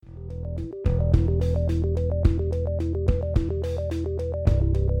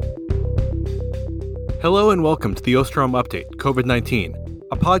Hello and welcome to the Ostrom Update, COVID-19,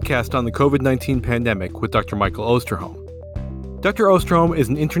 a podcast on the COVID-19 pandemic with Dr. Michael Osterholm. Dr. Ostrom is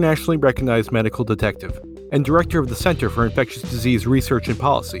an internationally recognized medical detective and director of the Center for Infectious Disease Research and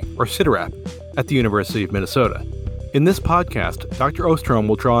Policy, or CIDRAP, at the University of Minnesota. In this podcast, Dr. Ostrom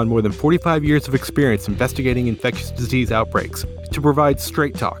will draw on more than 45 years of experience investigating infectious disease outbreaks to provide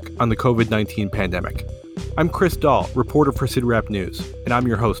straight talk on the COVID-19 pandemic. I'm Chris Dahl, reporter for CIDRAP News, and I'm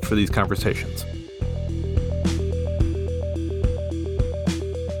your host for these conversations.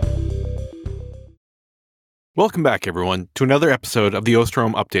 Welcome back, everyone, to another episode of the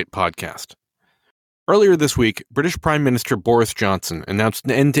Ostrom Update podcast. Earlier this week, British Prime Minister Boris Johnson announced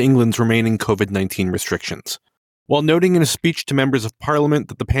an end to England's remaining COVID-19 restrictions. While noting in a speech to members of Parliament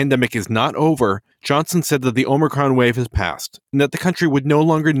that the pandemic is not over, Johnson said that the Omicron wave has passed and that the country would no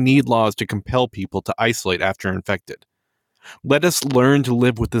longer need laws to compel people to isolate after infected. "Let us learn to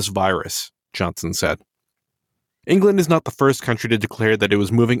live with this virus," Johnson said. England is not the first country to declare that it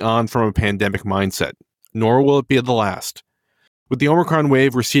was moving on from a pandemic mindset, nor will it be the last. With the Omicron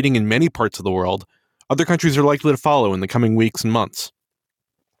wave receding in many parts of the world, other countries are likely to follow in the coming weeks and months.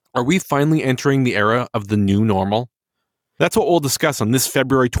 Are we finally entering the era of the new normal? That's what we'll discuss on this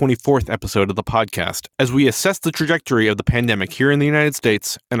February 24th episode of the podcast, as we assess the trajectory of the pandemic here in the United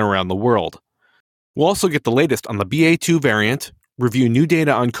States and around the world. We'll also get the latest on the BA.2 variant, review new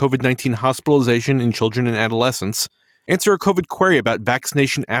data on COVID-19 hospitalization in children and adolescents, answer a COVID query about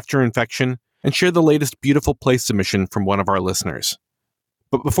vaccination after infection, and share the latest Beautiful Place submission from one of our listeners.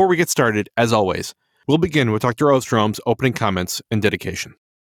 But before we get started, as always, we'll begin with Dr. Ostrom's opening comments and dedication.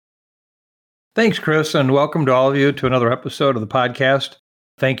 Thanks, Chris, and welcome to all of you to another episode of the podcast.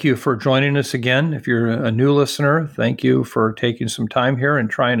 Thank you for joining us again. If you're a new listener, thank you for taking some time here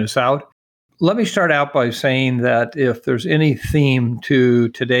and trying us out. Let me start out by saying that if there's any theme to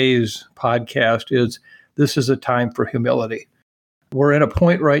today's podcast, this is a time for humility. We're at a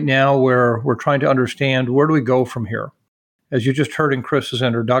point right now where we're trying to understand, where do we go from here? As you just heard in Chris's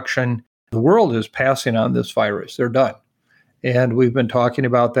introduction, the world is passing on this virus. They're done. And we've been talking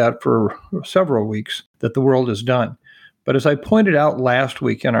about that for several weeks, that the world is done. But as I pointed out last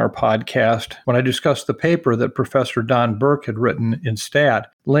week in our podcast, when I discussed the paper that Professor Don Burke had written in STAT,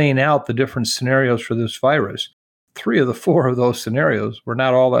 laying out the different scenarios for this virus, 3 of the 4 of those scenarios were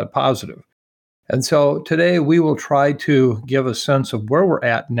not all that positive. And so today we will try to give a sense of where we're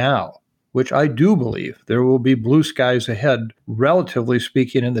at now, which I do believe there will be blue skies ahead, relatively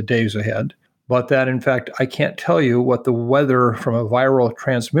speaking, in the days ahead. But that, in fact, I can't tell you what the weather from a viral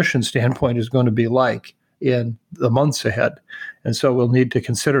transmission standpoint is going to be like in the months ahead. And so we'll need to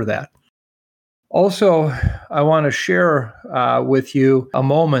consider that. Also, I want to share with you a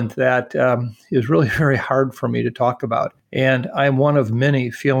moment that is really very hard for me to talk about. And I'm one of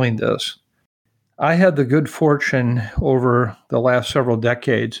many feeling this. I had the good fortune over the last several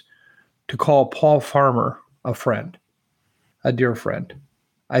decades to call Paul Farmer a friend, a dear friend.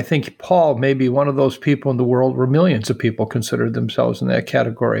 I think Paul may be one of those people in the world where millions of people consider themselves in that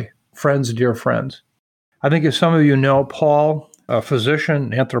category, friends, dear friends. I think as some of you know, Paul, a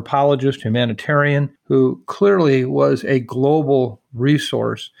physician, anthropologist, humanitarian, who clearly was a global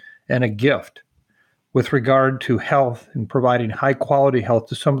resource and a gift with regard to health and providing high-quality health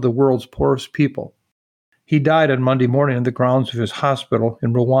to some of the world's poorest people. He died on Monday morning in the grounds of his hospital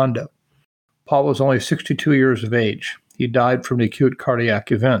in Rwanda. Paul was only 62 years of age. He died from an acute cardiac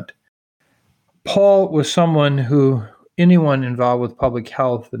event. Paul was someone who anyone involved with public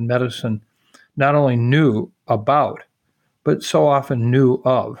health and medicine not only knew about, but so often knew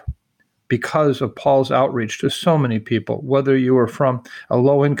of, because of Paul's outreach to so many people, whether you were from a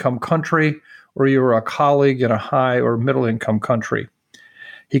low-income country or you were a colleague in a high or middle-income country.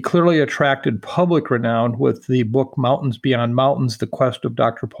 He clearly attracted public renown with the book Mountains Beyond Mountains, The Quest of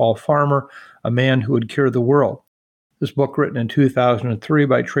Dr. Paul Farmer, a Man Who Would Cure the World. This book, written in 2003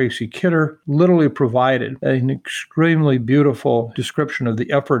 by Tracy Kidder, literally provided an extremely beautiful description of the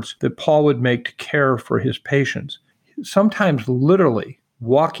efforts that Paul would make to care for his patients, sometimes literally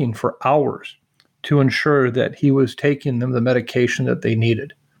walking for hours to ensure that he was taking them the medication that they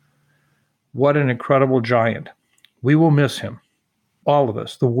needed. What an incredible giant. We will miss him. All of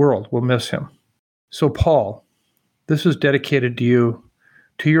us, the world, will miss him. So, Paul, this is dedicated to you,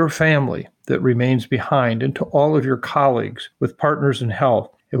 to your family that remains behind, and to all of your colleagues with Partners in Health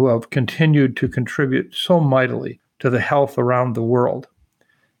who have continued to contribute so mightily to the health around the world.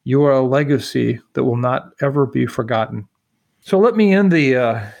 You are a legacy that will not ever be forgotten. So let me end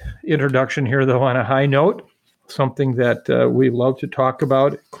the introduction here, though, on a high note. Something that we love to talk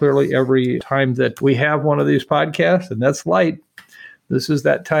about clearly every time that we have one of these podcasts, and that's light. This is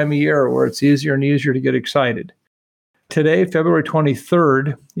that time of year where it's easier and easier to get excited. Today, February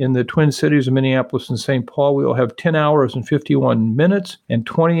 23rd, in the Twin Cities of Minneapolis and St. Paul, we will have 10 hours and 51 minutes and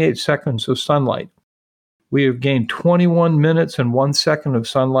 28 seconds of sunlight. We have gained 21 minutes and 1 second of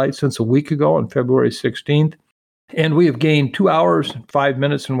sunlight since a week ago on February 16th, and we have gained 2 hours, 5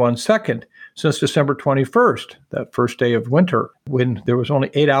 minutes, and 1 second since December 21st, that first day of winter, when there was only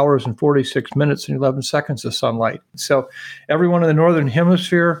 8 hours and 46 minutes and 11 seconds of sunlight. So everyone in the Northern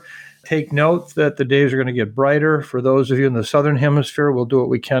Hemisphere, take note that the days are going to get brighter. For those of you in the Southern Hemisphere, we'll do what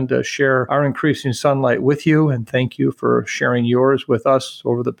we can to share our increasing sunlight with you, and thank you for sharing yours with us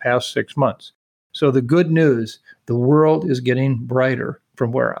over the past 6 months. So the good news, the world is getting brighter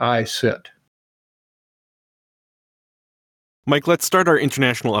from where I sit. Mike, let's start our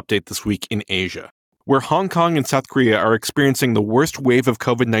international update this week in Asia, where Hong Kong and South Korea are experiencing the worst wave of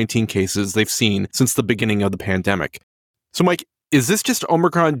COVID-19 cases they've seen since the beginning of the pandemic. So, Mike, is this just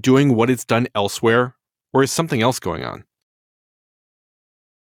Omicron doing what it's done elsewhere, or is something else going on?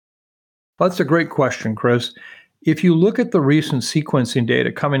 That's a great question, Chris. If you look at the recent sequencing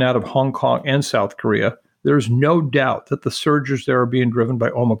data coming out of Hong Kong and South Korea, there's no doubt that the surges there are being driven by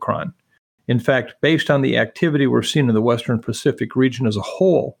Omicron. In fact, based on the activity we're seeing in the Western Pacific region as a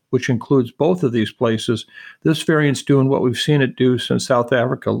whole, which includes both of these places, this variant's doing what we've seen it do since South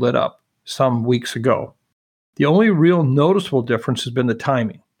Africa lit up some weeks ago. The only real noticeable difference has been the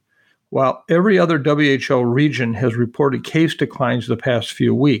timing. While every other WHO region has reported case declines the past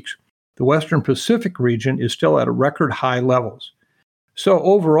few weeks, the Western Pacific region is still at record high levels. So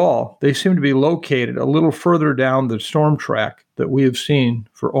overall, they seem to be located a little further down the storm track that we have seen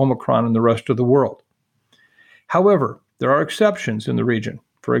for Omicron in the rest of the world. However, there are exceptions in the region.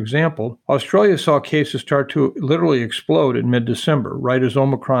 For example, Australia saw cases start to literally explode in mid-December, right as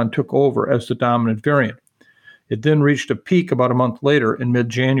Omicron took over as the dominant variant. It then reached a peak about a month later in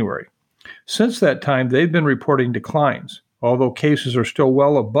mid-January. Since that time, they've been reporting declines, although cases are still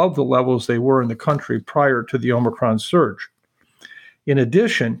well above the levels they were in the country prior to the Omicron surge. In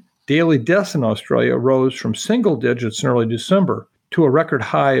addition, daily deaths in Australia rose from single digits in early December to a record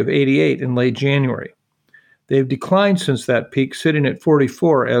high of 88 in late January. They've declined since that peak, sitting at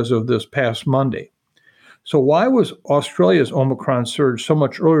 44 as of this past Monday. So why was Australia's Omicron surge so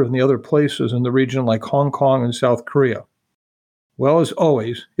much earlier than the other places in the region like Hong Kong and South Korea? Well, as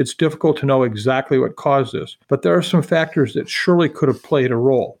always, it's difficult to know exactly what caused this, but there are some factors that surely could have played a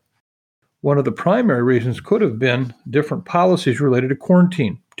role. One of the primary reasons could have been different policies related to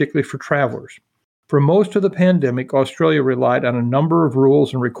quarantine, particularly for travelers. For most of the pandemic, Australia relied on a number of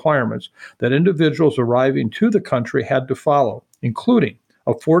rules and requirements that individuals arriving to the country had to follow, including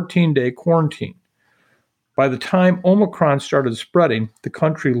a 14-day quarantine. By the time Omicron started spreading, the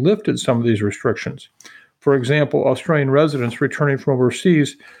country lifted some of these restrictions. For example, Australian residents returning from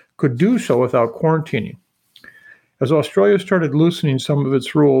overseas could do so without quarantining. As Australia started loosening some of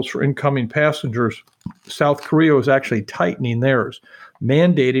its rules for incoming passengers, South Korea was actually tightening theirs,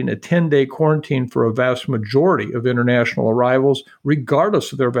 mandating a 10-day quarantine for a vast majority of international arrivals,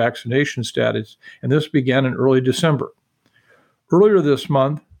 regardless of their vaccination status, and this began in early December. Earlier this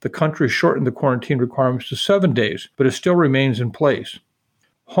month, the country shortened the quarantine requirements to 7 days, but it still remains in place.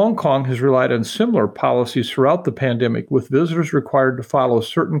 Hong Kong has relied on similar policies throughout the pandemic, with visitors required to follow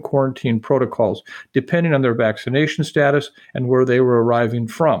certain quarantine protocols, depending on their vaccination status and where they were arriving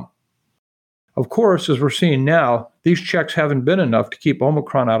from. Of course, as we're seeing now, these checks haven't been enough to keep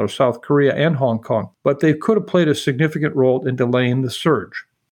Omicron out of South Korea and Hong Kong, but they could have played a significant role in delaying the surge.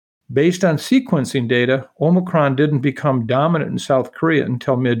 Based on sequencing data, Omicron didn't become dominant in South Korea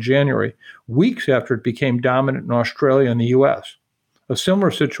until mid-January, weeks after it became dominant in Australia and the U.S. A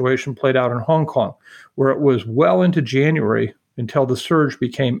similar situation played out in Hong Kong, where it was well into January until the surge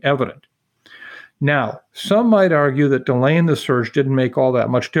became evident. Now, some might argue that delaying the surge didn't make all that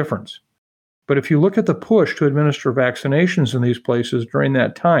much difference. But if you look at the push to administer vaccinations in these places during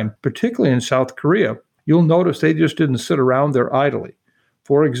that time, particularly in South Korea, you'll notice they just didn't sit around there idly.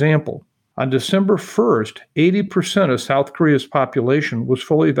 For example, on December 1st, 80% of South Korea's population was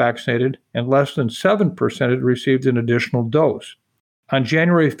fully vaccinated and less than 7% had received an additional dose. On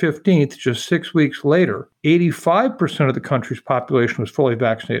January 15th, just 6 weeks later, 85% of the country's population was fully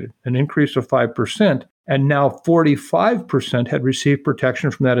vaccinated, an increase of 5%, and now 45% had received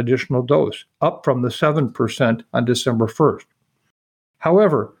protection from that additional dose, up from the 7% on December 1st.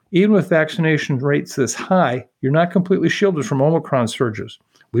 However, even with vaccination rates this high, you're not completely shielded from Omicron surges.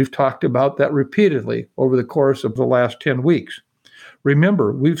 We've talked about that repeatedly over the course of the last 10 weeks.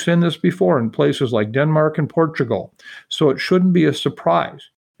 Remember, we've seen this before in places like Denmark and Portugal, so it shouldn't be a surprise.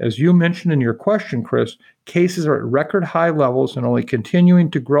 As you mentioned in your question, Chris, cases are at record high levels and only continuing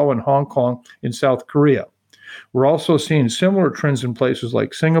to grow in Hong Kong and South Korea. We're also seeing similar trends in places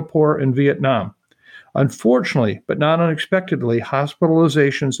like Singapore and Vietnam. Unfortunately, but not unexpectedly,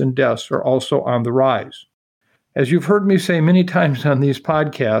 hospitalizations and deaths are also on the rise. As you've heard me say many times on these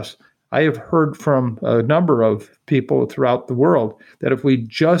podcasts, I have heard from a number of people throughout the world that if we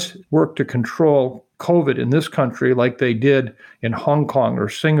just work to control COVID in this country like they did in Hong Kong or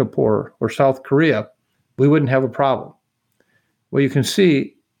Singapore or South Korea, we wouldn't have a problem. Well, you can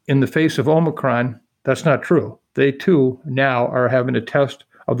see in the face of Omicron, that's not true. They too now are having a test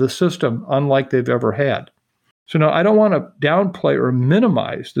of the system unlike they've ever had. So now I don't want to downplay or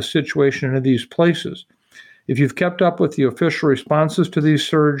minimize the situation in these places. If you've kept up with the official responses to these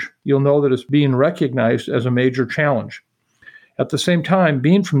surge, you'll know that it's being recognized as a major challenge. At the same time,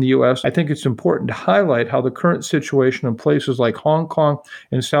 being from the U.S., I think it's important to highlight how the current situation in places like Hong Kong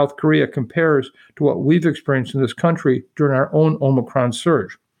and South Korea compares to what we've experienced in this country during our own Omicron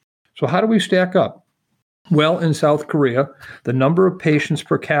surge. So how do we stack up? Well, in South Korea, the number of patients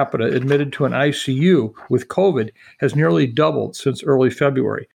per capita admitted to an ICU with COVID has nearly doubled since early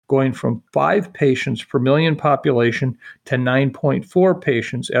February, going from 5 patients per million population to 9.4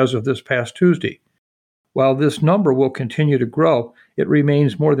 patients as of this past Tuesday. While this number will continue to grow, it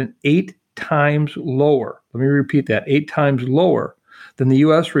remains more than 8 times lower. Let me repeat that, 8 times lower than the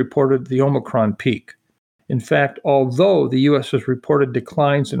U.S. reported the Omicron peak. In fact, although the U.S. has reported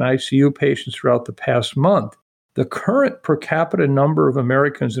declines in ICU patients throughout the past month, the current per capita number of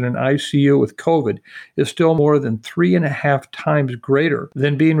Americans in an ICU with COVID is still more than 3.5 times greater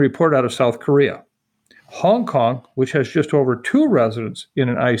than being reported out of South Korea. Hong Kong, which has just over 2 residents in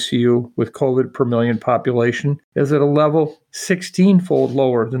an ICU with COVID per million population, is at a level 16-fold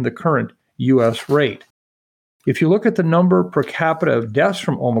lower than the current U.S. rate. If you look at the number per capita of deaths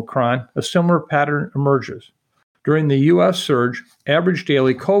from Omicron, a similar pattern emerges. During the U.S. surge, average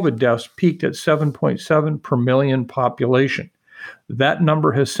daily COVID deaths peaked at 7.7 per million population. That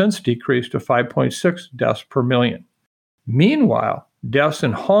number has since decreased to 5.6 deaths per million. Meanwhile, deaths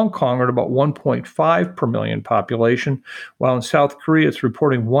in Hong Kong are at about 1.5 per million population, while in South Korea it's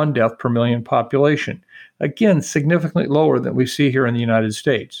reporting 1 death per million population. Again, significantly lower than we see here in the United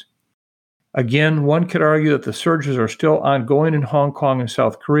States. Again, one could argue that the surges are still ongoing in Hong Kong and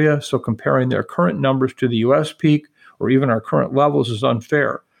South Korea, so comparing their current numbers to the U.S. peak or even our current levels is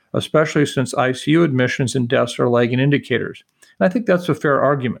unfair, especially since ICU admissions and deaths are lagging indicators. And I think that's a fair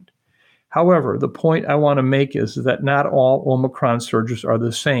argument. However, the point I want to make is that not all Omicron surges are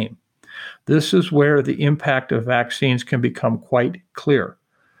the same. This is where the impact of vaccines can become quite clear.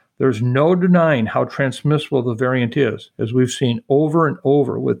 There's no denying how transmissible the variant is, as we've seen over and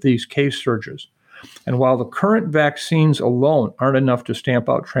over with these case surges. And while the current vaccines alone aren't enough to stamp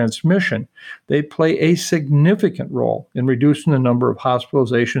out transmission, they play a significant role in reducing the number of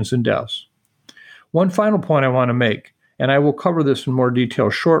hospitalizations and deaths. One final point I want to make, and I will cover this in more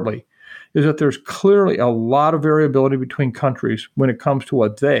detail shortly, is that there's clearly a lot of variability between countries when it comes to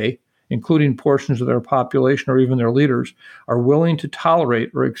what they, including portions of their population or even their leaders, are willing to tolerate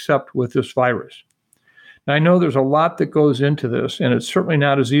or accept with this virus. Now, I know there's a lot that goes into this, and it's certainly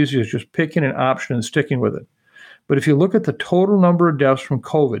not as easy as just picking an option and sticking with it. But if you look at the total number of deaths from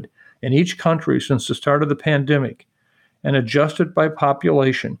COVID in each country since the start of the pandemic and adjust it by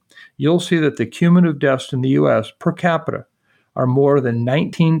population, you'll see that the cumulative deaths in the U.S. per capita are more than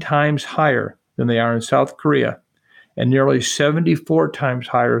 19 times higher than they are in South Korea, and nearly 74 times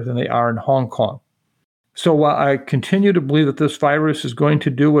higher than they are in Hong Kong. So while I continue to believe that this virus is going to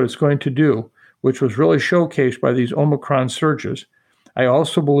do what it's going to do, which was really showcased by these Omicron surges, I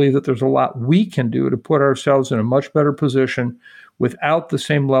also believe that there's a lot we can do to put ourselves in a much better position without the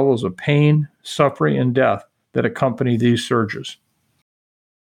same levels of pain, suffering, and death that accompany these surges.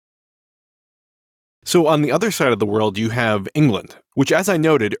 So on the other side of the world, you have England, which, as I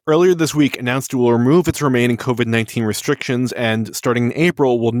noted, earlier this week announced it will remove its remaining COVID-19 restrictions and, starting in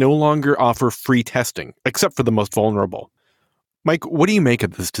April, will no longer offer free testing, except for the most vulnerable. Mike, what do you make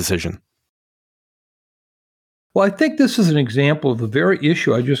of this decision? Well, I think this is an example of the very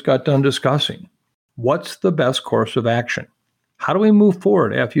issue I just got done discussing. What's the best course of action? How do we move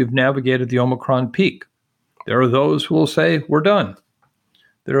forward after you've navigated the Omicron peak? There are those who will say, we're done.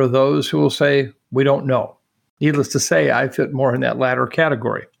 There are those who will say, we don't know. Needless to say, I fit more in that latter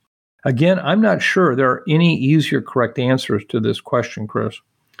category. Again, I'm not sure there are any easier correct answers to this question, Chris.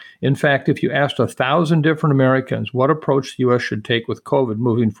 In fact, if you asked 1,000 different Americans what approach the U.S. should take with COVID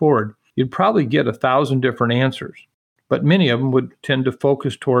moving forward, you'd probably get 1,000 different answers. But many of them would tend to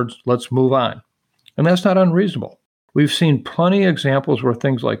focus towards let's move on. And that's not unreasonable. We've seen plenty of examples where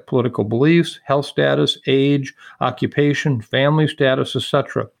things like political beliefs, health status, age, occupation, family status,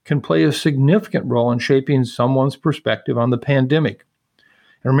 etc., can play a significant role in shaping someone's perspective on the pandemic.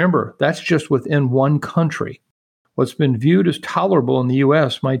 And remember, that's just within one country. What's been viewed as tolerable in the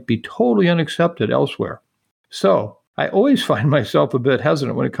U.S. might be totally unaccepted elsewhere. So, I always find myself a bit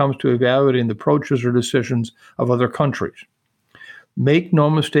hesitant when it comes to evaluating the approaches or decisions of other countries. Make no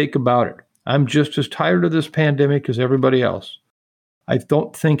mistake about it. I'm just as tired of this pandemic as everybody else. I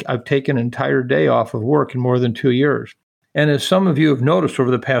don't think I've taken an entire day off of work in more than 2 years. And as some of you have noticed over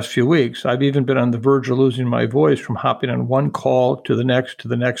the past few weeks, I've even been on the verge of losing my voice from hopping on one call to the next,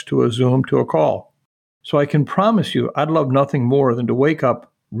 to a Zoom, to a call. So I can promise you, I'd love nothing more than to wake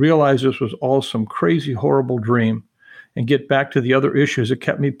up, realize this was all some crazy, horrible dream, and get back to the other issues that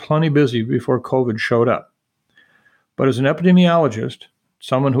kept me plenty busy before COVID showed up. But as an epidemiologist,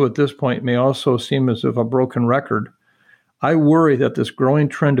 someone who at this point may also seem as if a broken record, I worry that this growing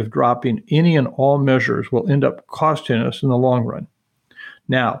trend of dropping any and all measures will end up costing us in the long run.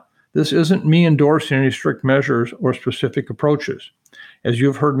 Now, this isn't me endorsing any strict measures or specific approaches. As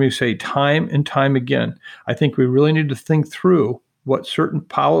you've heard me say time and time again, I think we really need to think through what certain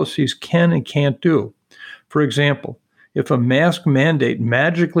policies can and can't do. For example, if a mask mandate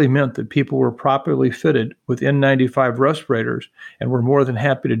magically meant that people were properly fitted with N95 respirators and were more than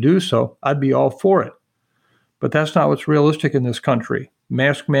happy to do so, I'd be all for it. But that's not what's realistic in this country.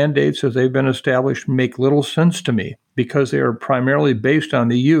 Mask mandates, as they've been established, make little sense to me because they are primarily based on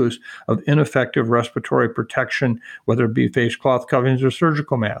the use of ineffective respiratory protection, whether it be face cloth coverings or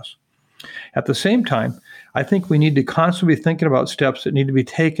surgical masks. At the same time, I think we need to constantly be thinking about steps that need to be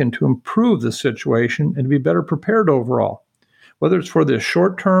taken to improve the situation and to be better prepared overall, whether it's for the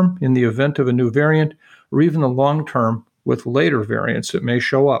short term in the event of a new variant or even the long term with later variants that may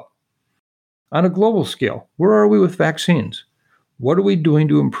show up. On a global scale, where are we with vaccines? What are we doing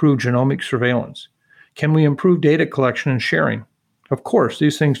to improve genomic surveillance? Can we improve data collection and sharing? Of course,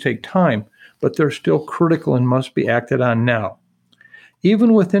 these things take time, but they're still critical and must be acted on now.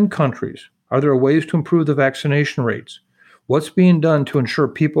 Even within countries, are there ways to improve the vaccination rates? What's being done to ensure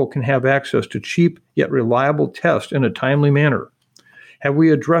people can have access to cheap yet reliable tests in a timely manner? Have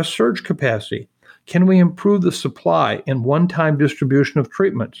we addressed surge capacity? Can we improve the supply and one-time distribution of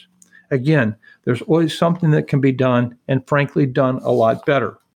treatments? Again, there's always something that can be done, and frankly done a lot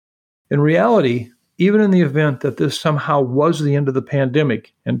better. In reality, even in the event that this somehow was the end of the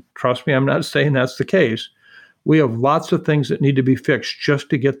pandemic, and trust me, I'm not saying that's the case, we have lots of things that need to be fixed just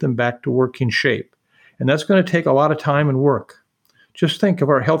to get them back to working shape. And that's going to take a lot of time and work. Just think of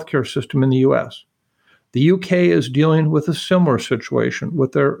our healthcare system in the U.S. The UK is dealing with a similar situation,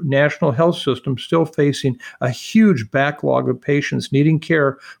 with their national health system still facing a huge backlog of patients needing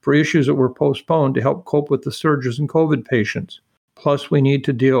care for issues that were postponed to help cope with the surges in COVID patients. Plus, we need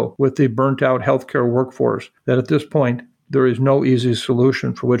to deal with the burnt-out healthcare workforce that at this point, there is no easy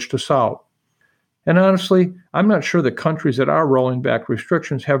solution for which to solve. And honestly, I'm not sure the countries that are rolling back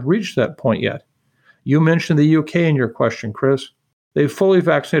restrictions have reached that point yet. You mentioned the UK in your question, Chris. They've fully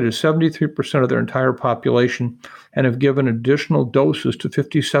vaccinated 73% of their entire population and have given additional doses to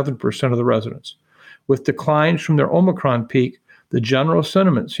 57% of the residents. With declines from their Omicron peak, the general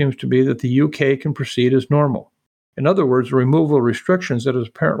sentiment seems to be that the UK can proceed as normal. In other words, the removal of restrictions that has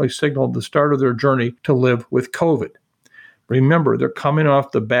apparently signaled the start of their journey to live with COVID. Remember, they're coming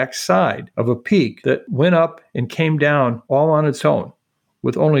off the backside of a peak that went up and came down all on its own,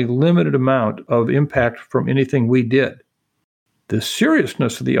 with only limited amount of impact from anything we did. The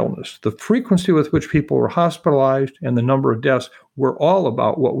seriousness of the illness, the frequency with which people were hospitalized, and the number of deaths were all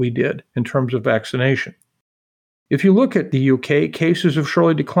about what we did in terms of vaccination. If you look at the UK, cases have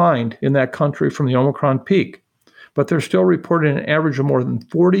surely declined in that country from the Omicron peak, but they're still reporting an average of more than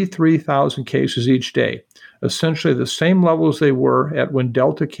 43,000 cases each day, essentially the same levels they were at when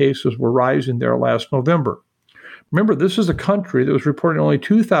Delta cases were rising there last November. Remember, this is a country that was reporting only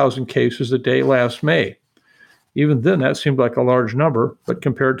 2,000 cases a day last May. Even then, that seemed like a large number, but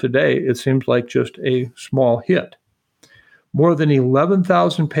compared to today, it seems like just a small hit. More than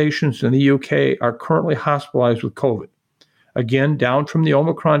 11,000 patients in the UK are currently hospitalized with COVID. Again, down from the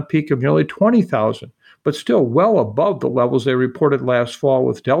Omicron peak of nearly 20,000, but still well above the levels they reported last fall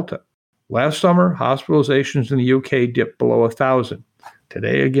with Delta. Last summer, hospitalizations in the UK dipped below 1,000.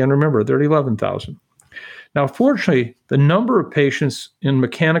 Today, again, remember, they're at 11,000. Now, fortunately, the number of patients in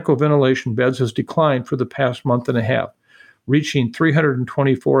mechanical ventilation beds has declined for the past month and a half, reaching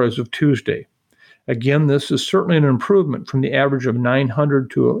 324 as of Tuesday. Again, this is certainly an improvement from the average of 900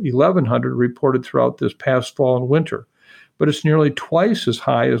 to 1,100 reported throughout this past fall and winter, but it's nearly twice as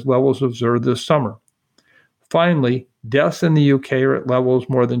high as levels observed this summer. Finally, deaths in the UK are at levels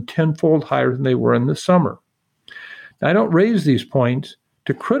more than tenfold higher than they were in the summer. Now, I don't raise these points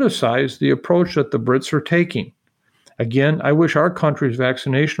to criticize the approach that the Brits are taking. Again, I wish our country's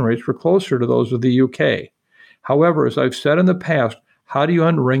vaccination rates were closer to those of the UK. However, as I've said in the past, how do you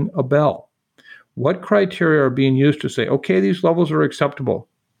unring a bell? What criteria are being used to say, okay, these levels are acceptable?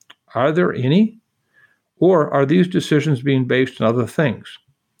 Are there any? Or are these decisions being based on other things?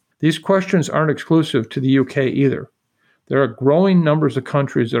 These questions aren't exclusive to the UK either. There are growing numbers of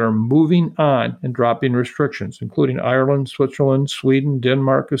countries that are moving on and dropping restrictions, including Ireland, Switzerland, Sweden,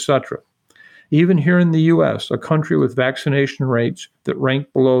 Denmark, etc. Even here in the US, a country with vaccination rates that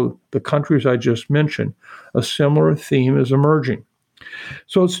rank below the countries I just mentioned, a similar theme is emerging.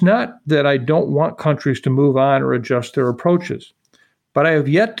 So it's not that I don't want countries to move on or adjust their approaches, but I have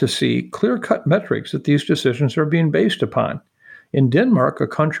yet to see clear-cut metrics that these decisions are being based upon. In Denmark, a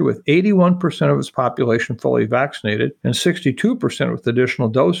country with 81% of its population fully vaccinated and 62% with additional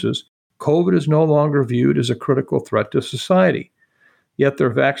doses, COVID is no longer viewed as a critical threat to society. Yet their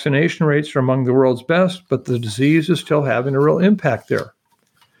vaccination rates are among the world's best, but the disease is still having a real impact there.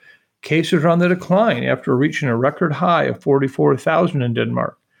 Cases are on the decline after reaching a record high of 44,000 in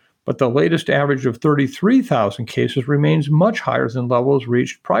Denmark, but the latest average of 33,000 cases remains much higher than levels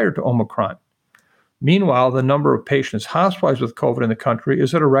reached prior to Omicron. Meanwhile, the number of patients hospitalized with COVID in the country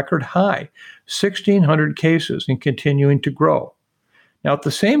is at a record high, 1,600 cases, and continuing to grow. Now, at the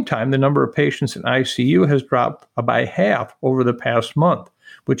same time, the number of patients in ICU has dropped by half over the past month,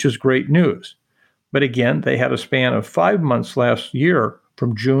 which is great news. But again, they had a span of 5 months last year,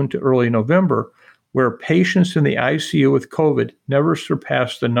 from June to early November, where patients in the ICU with COVID never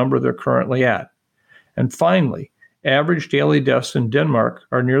surpassed the number they're currently at. And finally, average daily deaths in Denmark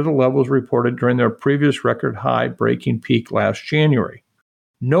are near the levels reported during their previous record high-breaking peak last January.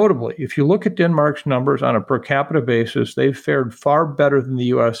 Notably, if you look at Denmark's numbers on a per capita basis, they've fared far better than the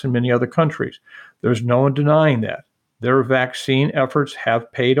U.S. and many other countries. There's no one denying that. Their vaccine efforts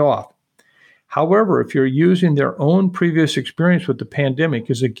have paid off. However, if you're using their own previous experience with the pandemic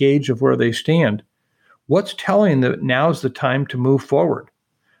as a gauge of where they stand, what's telling that now's the time to move forward?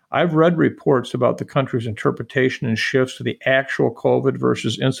 I've read reports about the country's interpretation and shifts to the actual COVID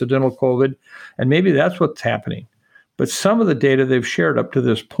versus incidental COVID, and maybe that's what's happening. But some of the data they've shared up to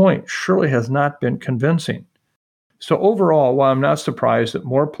this point surely has not been convincing. So overall, while I'm not surprised that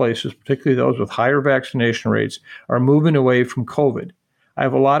more places, particularly those with higher vaccination rates, are moving away from COVID, I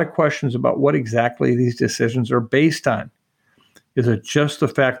have a lot of questions about what exactly these decisions are based on. Is it just the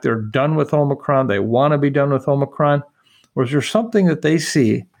fact they're done with Omicron, they want to be done with Omicron, or is there something that they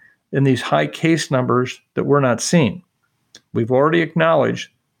see in these high case numbers that we're not seeing? We've already acknowledged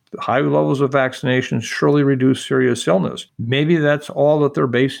that high levels of vaccination surely reduce serious illness. Maybe that's all that they're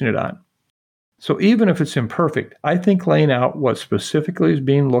basing it on. So even if it's imperfect, I think laying out what specifically is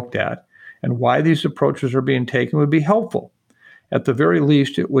being looked at and why these approaches are being taken would be helpful. At the very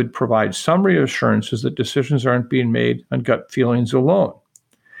least, it would provide some reassurances that decisions aren't being made on gut feelings alone.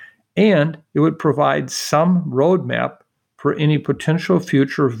 And it would provide some roadmap for any potential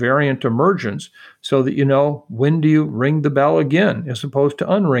future variant emergence so that you know when do you ring the bell again as opposed to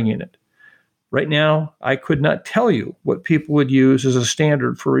unringing it. Right now, I could not tell you what people would use as a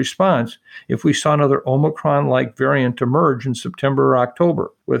standard for response if we saw another Omicron-like variant emerge in September or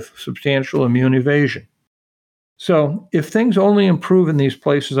October with substantial immune evasion. So if things only improve in these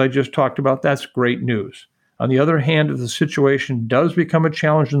places I just talked about, that's great news. On the other hand, if the situation does become a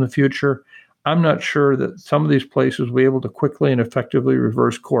challenge in the future, I'm not sure that some of these places will be able to quickly and effectively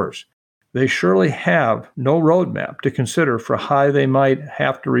reverse course. They surely have no roadmap to consider for how they might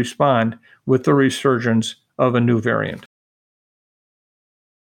have to respond with the resurgence of a new variant.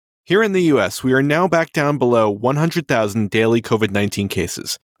 Here in the U.S., we are now back down below 100,000 daily COVID-19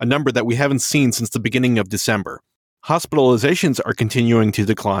 cases, a number that we haven't seen since the beginning of December. Hospitalizations are continuing to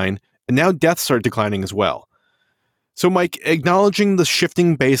decline, and now deaths are declining as well. So, Mike, acknowledging the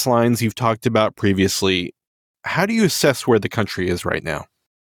shifting baselines you've talked about previously, how do you assess where the country is right now?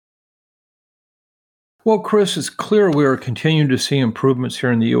 Well, Chris, it's clear we are continuing to see improvements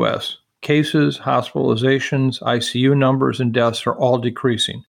here in the U.S. Cases, hospitalizations, ICU numbers, and deaths are all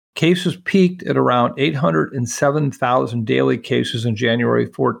decreasing. Cases peaked at around 807,000 daily cases on January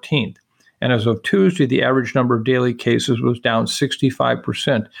 14th. And as of Tuesday, the average number of daily cases was down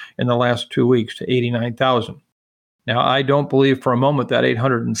 65% in the last 2 weeks to 89,000. Now, I don't believe for a moment that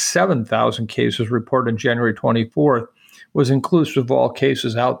 807,000 cases reported on January 24th was inclusive of all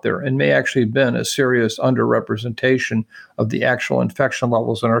cases out there and may actually have been a serious underrepresentation of the actual infection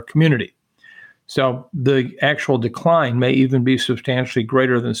levels in our community. So the actual decline may even be substantially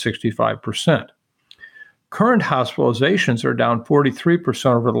greater than 65%. Current hospitalizations are down 43%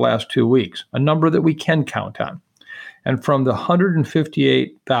 over the last 2 weeks, a number that we can count on. And from the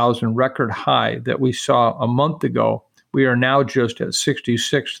 158,000 record high that we saw a month ago, we are now just at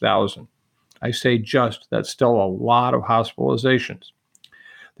 66,000. I say just, that's still a lot of hospitalizations.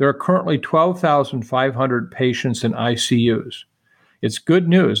 There are currently 12,500 patients in ICUs. It's good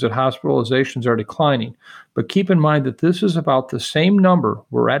news that hospitalizations are declining, but keep in mind that this is about the same number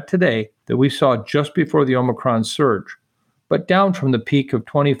we're at today that we saw just before the Omicron surge, but down from the peak of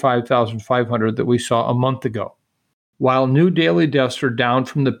 25,500 that we saw a month ago. While new daily deaths are down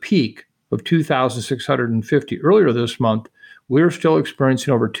from the peak of 2,650 earlier this month, we're still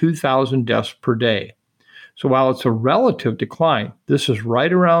experiencing over 2,000 deaths per day. So while it's a relative decline, this is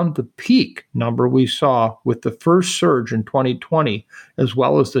right around the peak number we saw with the first surge in 2020, as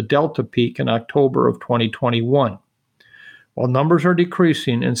well as the Delta peak in October of 2021. While numbers are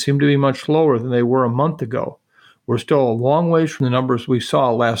decreasing and seem to be much lower than they were a month ago, we're still a long ways from the numbers we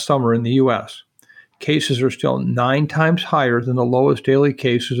saw last summer in the U.S. Cases are still 9 times higher than the lowest daily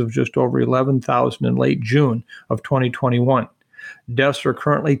cases of just over 11,000 in late June of 2021. Deaths are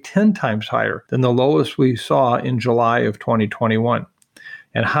currently 10 times higher than the lowest we saw in July of 2021.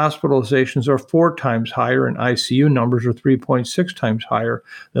 And hospitalizations are 4 times higher, and ICU numbers are 3.6 times higher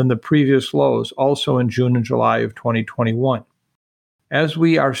than the previous lows, also in June and July of 2021. As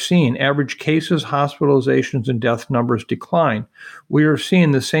we are seeing average cases, hospitalizations, and death numbers decline, we are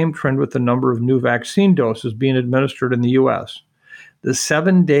seeing the same trend with the number of new vaccine doses being administered in the U.S. The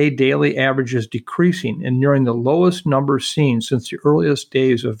 7-day daily average is decreasing and nearing the lowest numbers seen since the earliest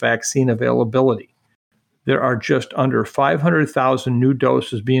days of vaccine availability. There are just under 500,000 new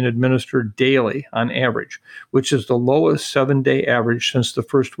doses being administered daily on average, which is the lowest 7-day average since the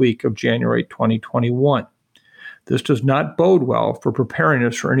first week of January 2021. This does not bode well for preparing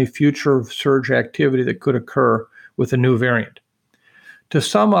us for any future surge activity that could occur with a new variant. To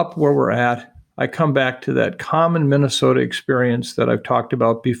sum up where we're at, I come back to that common Minnesota experience that I've talked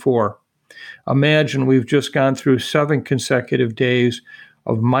about before. Imagine we've just gone through 7 consecutive days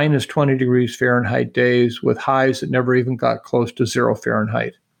of minus 20 degrees Fahrenheit days with highs that never even got close to 0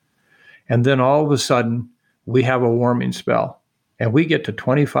 Fahrenheit. And then all of a sudden, we have a warming spell, and we get to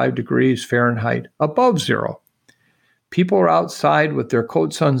 25 degrees Fahrenheit above 0. People are outside with their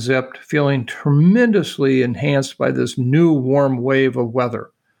coats unzipped, feeling tremendously enhanced by this new warm wave of weather.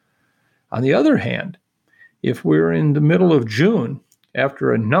 On the other hand, if we're in the middle of June,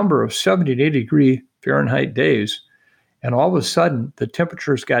 after a number of 70 to 80 degree Fahrenheit days, and all of a sudden the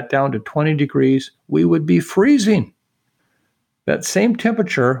temperatures got down to 20 degrees, we would be freezing. That same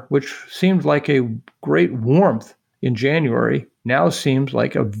temperature, which seemed like a great warmth in January, now seems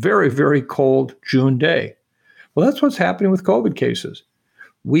like a very, very cold June day. Well, that's what's happening with COVID cases.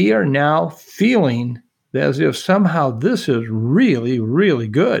 We are now feeling as if somehow this is really, really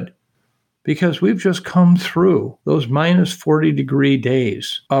good, because we've just come through those minus 40 degree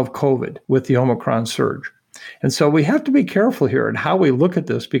days of COVID with the Omicron surge. And so we have to be careful here in how we look at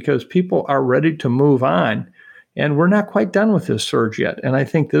this, because people are ready to move on, and we're not quite done with this surge yet. And I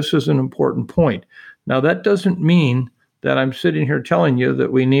think this is an important point. Now, that doesn't mean that I'm sitting here telling you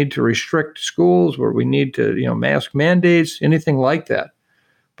that we need to restrict schools or we need to, mask mandates, anything like that.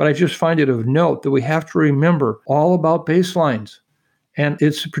 But I just find it of note that we have to remember all about baselines. And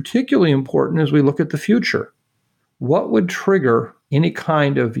it's particularly important as we look at the future. What would trigger any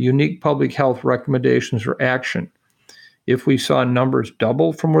kind of unique public health recommendations or action? If we saw numbers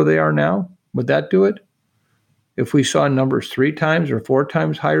double from where they are now, would that do it? If we saw numbers 3 times or 4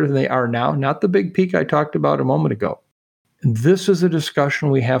 times higher than they are now, not the big peak I talked about a moment ago. And this is a discussion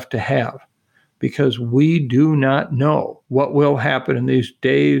we have to have, because we do not know what will happen in these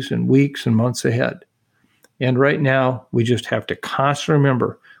days and weeks and months ahead. And right now, we just have to constantly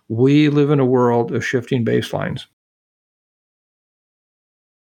remember, we live in a world of shifting baselines.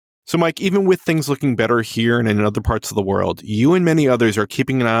 So, Mike, even with things looking better here and in other parts of the world, you and many others are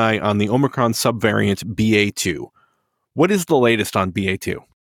keeping an eye on the Omicron subvariant BA2. What is the latest on BA2?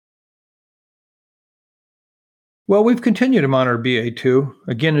 Well, we've continued to monitor BA2.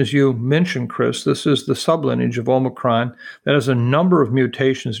 Again, as you mentioned, Chris, this is the sublineage of Omicron that has a number of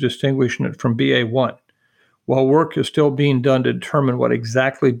mutations distinguishing it from BA1. While work is still being done to determine what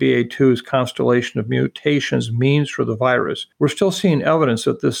exactly BA2's constellation of mutations means for the virus, we're still seeing evidence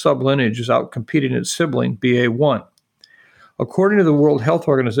that this sublineage is outcompeting its sibling, BA1. According to the World Health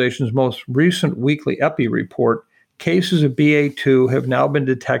Organization's most recent weekly EPI report, cases of BA2 have now been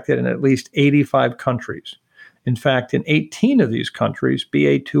detected in at least 85 countries. In fact, in 18 of these countries,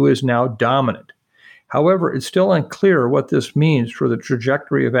 BA2 is now dominant. However, it's still unclear what this means for the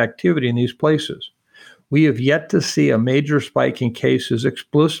trajectory of activity in these places. we have yet to see a major spike in cases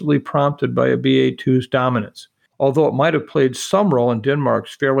explicitly prompted by a BA2's dominance, although it might have played some role in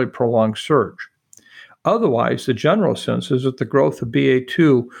Denmark's fairly prolonged surge. Otherwise, the general sense is that the growth of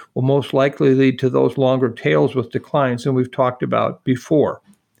BA2 will most likely lead to those longer tails with declines than we've talked about before.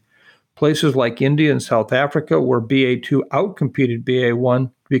 Places like India and South Africa, where BA2 outcompeted BA1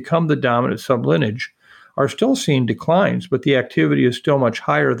 to become the dominant sublineage, are still seeing declines, but the activity is still much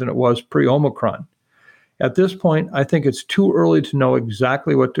higher than it was pre-Omicron. At this point, I think it's too early to know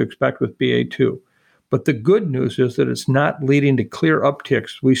exactly what to expect with BA2. But the good news is that it's not leading to clear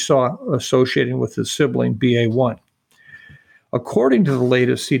upticks we saw associated with the sibling BA1. According to the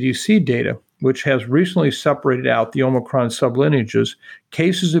latest CDC data, which has recently separated out the Omicron sublineages,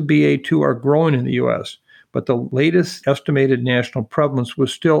 cases of BA2 are growing in the U.S., but the latest estimated national prevalence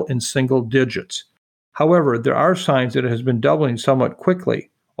was still in single digits. However, there are signs that it has been doubling somewhat quickly,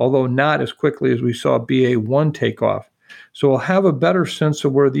 although not as quickly as we saw BA1 take off. So we'll have a better sense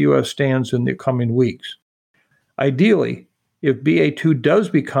of where the U.S. stands in the coming weeks. Ideally, if BA2 does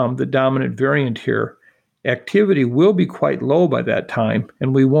become the dominant variant here, activity will be quite low by that time,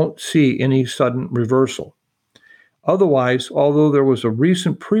 and we won't see any sudden reversal. Otherwise, although there was a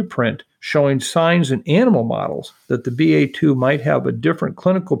recent preprint showing signs in animal models that the BA2 might have a different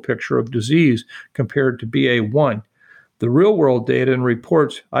clinical picture of disease compared to BA1, the real-world data and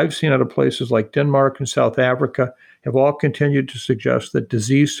reports I've seen out of places like Denmark and South Africa have all continued to suggest that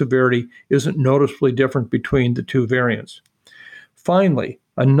disease severity isn't noticeably different between the two variants. Finally,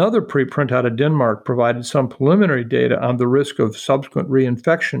 another preprint out of Denmark provided some preliminary data on the risk of subsequent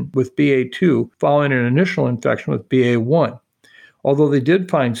reinfection with BA2 following an initial infection with BA1. Although they did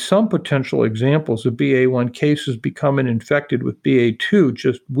find some potential examples of BA1 cases becoming infected with BA2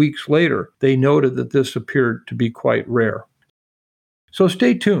 just weeks later, they noted that this appeared to be quite rare. So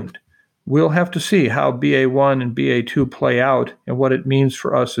stay tuned. We'll have to see how BA1 and BA2 play out and what it means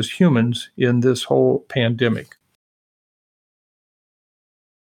for us as humans in this whole pandemic.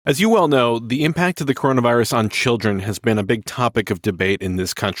 As you well know, the impact of the coronavirus on children has been a big topic of debate in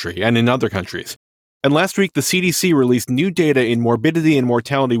this country and in other countries. And last week, the CDC released new data in Morbidity and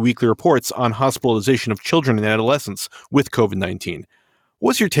Mortality Weekly Reports on hospitalization of children and adolescents with COVID-19.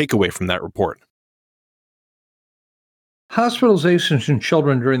 What's your takeaway from that report? Hospitalizations in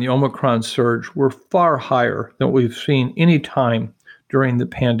children during the Omicron surge were far higher than we've seen any time during the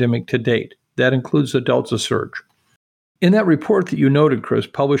pandemic to date. That includes the Delta surge. In that report that you noted, Chris,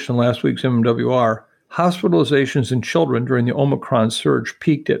 published in last week's MMWR, hospitalizations in children during the Omicron surge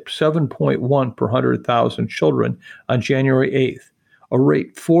peaked at 7.1 per 100,000 children on January 8th, a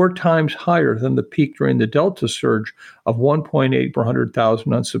rate 4 times higher than the peak during the Delta surge of 1.8 per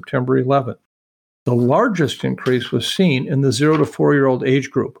 100,000 on September 11th. The largest increase was seen in the 0 to 4-year-old age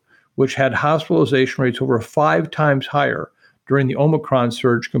group, which had hospitalization rates over 5 times higher during the Omicron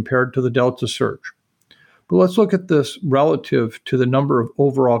surge compared to the Delta surge. But let's look at this relative to the number of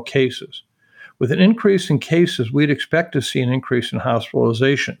overall cases. With an increase in cases, we'd expect to see an increase in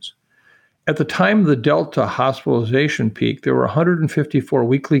hospitalizations. At the time of the Delta hospitalization peak, there were 154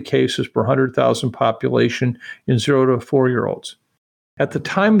 weekly cases per 100,000 population in 0 to 4-year-olds. At the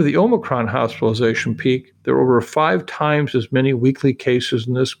time of the Omicron hospitalization peak, there were over 5 times as many weekly cases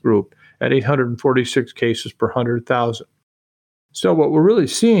in this group at 846 cases per 100,000. So what we're really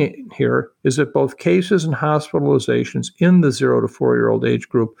seeing here is that both cases and hospitalizations in the 0 to 4-year-old age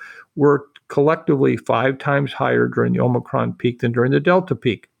group were collectively 5 times higher during the Omicron peak than during the Delta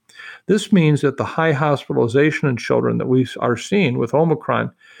peak. This means that the high hospitalization in children that we are seeing with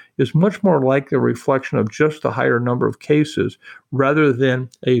Omicron is much more likely a reflection of just the higher number of cases rather than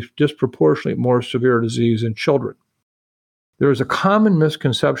a disproportionately more severe disease in children. There is a common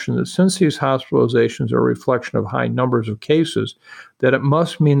misconception that since these hospitalizations are a reflection of high numbers of cases, that it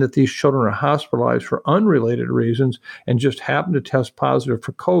must mean that these children are hospitalized for unrelated reasons and just happen to test positive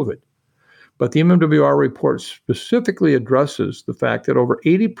for COVID. But the MMWR report specifically addresses the fact that over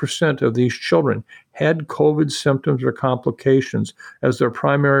 80% of these children had COVID symptoms or complications as their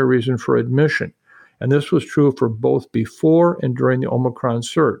primary reason for admission. And this was true for both before and during the Omicron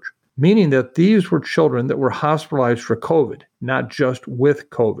surge, meaning that these were children that were hospitalized for COVID, not just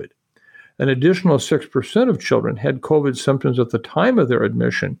with COVID. An additional 6% of children had COVID symptoms at the time of their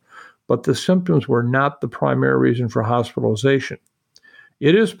admission, but the symptoms were not the primary reason for hospitalization.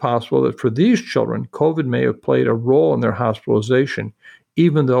 It is possible that for these children, COVID may have played a role in their hospitalization,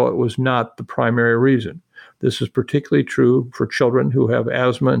 even though it was not the primary reason. This is particularly true for children who have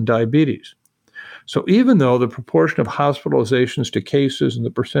asthma and diabetes. So even though the proportion of hospitalizations to cases and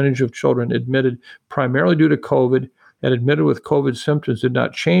the percentage of children admitted primarily due to COVID and admitted with COVID symptoms did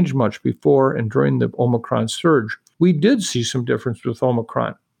not change much before and during the Omicron surge, we did see some difference with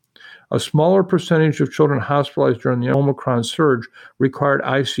Omicron. A smaller percentage of children hospitalized during the Omicron surge required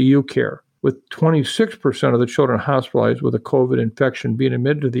ICU care, with 26% of the children hospitalized with a COVID infection being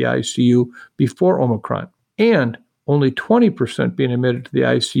admitted to the ICU before Omicron, and only 20% being admitted to the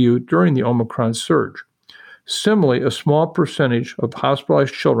ICU during the Omicron surge. Similarly, a small percentage of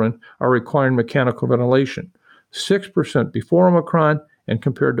hospitalized children are requiring mechanical ventilation, 6% before Omicron and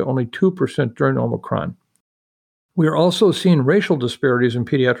compared to only 2% during Omicron. We are also seeing racial disparities in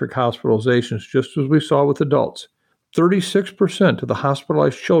pediatric hospitalizations, just as we saw with adults. 36% of the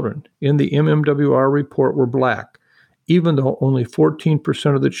hospitalized children in the MMWR report were Black, even though only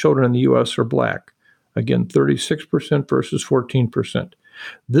 14% of the children in the U.S. are Black. Again, 36% versus 14%.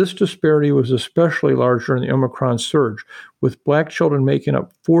 This disparity was especially large during the Omicron surge, with Black children making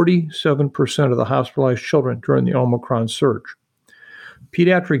up 47% of the hospitalized children during the Omicron surge.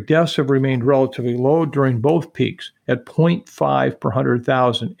 Pediatric deaths have remained relatively low during both peaks, at 0.5 per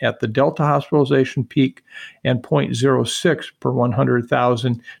 100,000 at the Delta hospitalization peak and 0.06 per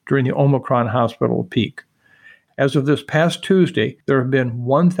 100,000 during the Omicron hospital peak. As of this past Tuesday, there have been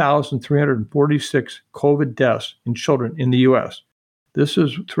 1,346 COVID deaths in children in the U.S. This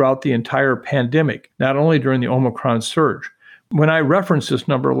is throughout the entire pandemic, not only during the Omicron surge. When I referenced this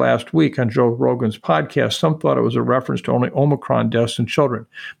number last week on Joe Rogan's podcast, some thought it was a reference to only Omicron deaths in children,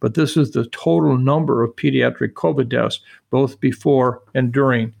 but this is the total number of pediatric COVID deaths, both before and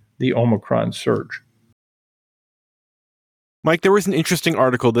during the Omicron surge. Mike, there was an interesting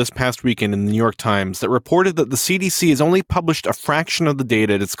article this past weekend in the New York Times that reported that the CDC has only published a fraction of the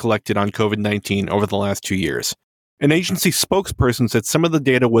data it's collected on COVID-19 over the last 2 years. An agency spokesperson said some of the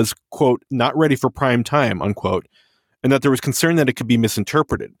data was, quote, not ready for prime time, unquote, and that there was concern that it could be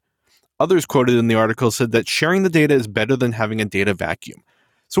misinterpreted. Others quoted in the article said that sharing the data is better than having a data vacuum.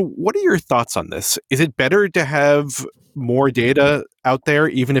 So what are your thoughts on this? Is it better to have more data out there,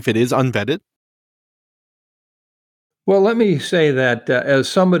 even if it is unvetted? Well, let me say that as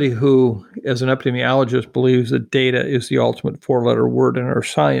somebody who, as an epidemiologist, believes that data is the ultimate four-letter word in our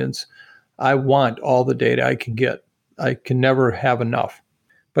science, I want all the data I can get. I can never have enough.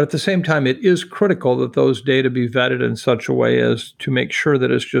 But at the same time, it is critical that those data be vetted in such a way as to make sure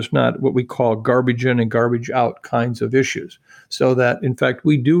that it's just not what we call garbage in and garbage out kinds of issues. So that, in fact,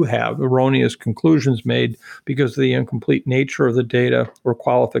 we do have erroneous conclusions made because of the incomplete nature of the data or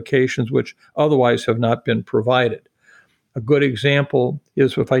qualifications which otherwise have not been provided. A good example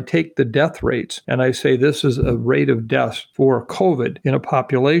is if I take the death rates and I say this is a rate of deaths for COVID in a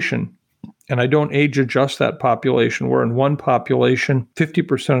population, and I don't age adjust that population, where in one population,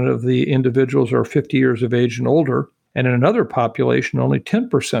 50% of the individuals are 50 years of age and older, and in another population, only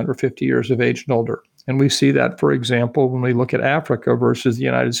 10% are 50 years of age and older. And we see that, for example, when we look at Africa versus the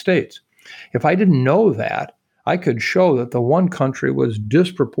United States. If I didn't know that, I could show that the one country was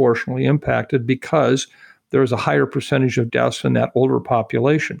disproportionately impacted because there was a higher percentage of deaths in that older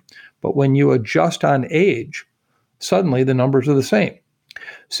population. But when you adjust on age, suddenly the numbers are the same.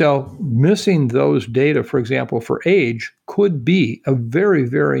 So missing those data, for example, for age, could be a very,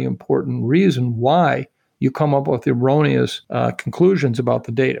 very important reason why you come up with erroneous conclusions about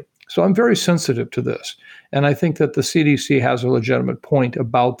the data. So I'm very sensitive to this. And I think that the CDC has a legitimate point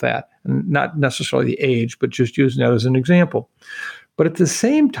about that, and not necessarily the age, but just using that as an example. But at the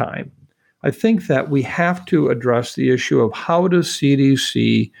same time, I think that we have to address the issue of how does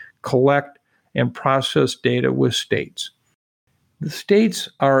CDC collect and process data with states. The states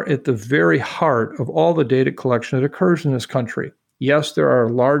are at the very heart of all the data collection that occurs in this country. Yes, there are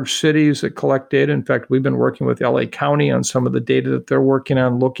large cities that collect data. In fact, we've been working with LA County on some of the data that they're working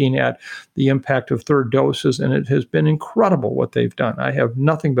on, looking at the impact of third doses, and it has been incredible what they've done. I have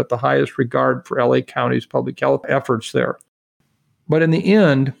nothing but the highest regard for LA County's public health efforts there. But in the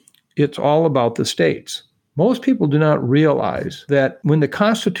end, it's all about the states. Most people do not realize that when the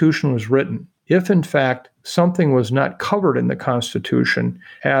Constitution was written, if in fact something was not covered in the Constitution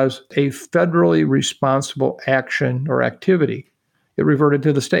as a federally responsible action or activity, it reverted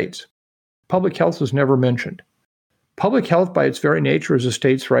to the states. Public health was never mentioned. Public health by its very nature is a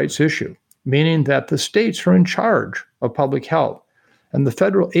states' rights issue, meaning that the states are in charge of public health. And the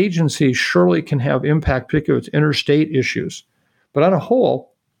federal agencies surely can have impact, particularly with interstate issues. But on a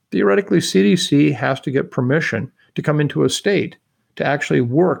whole, theoretically, CDC has to get permission to come into a state to actually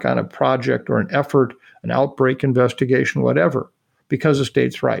work on a project or an effort, an outbreak investigation, whatever, because of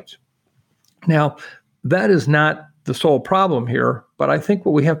states' rights. Now, that is not the sole problem here, but I think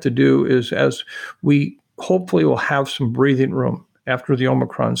what we have to do is, as we hopefully will have some breathing room after the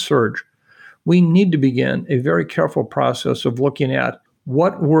Omicron surge, we need to begin a very careful process of looking at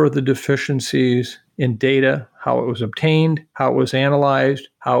what were the deficiencies in data, how it was obtained, how it was analyzed,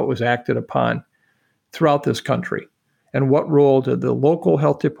 how it was acted upon throughout this country. And what role did the local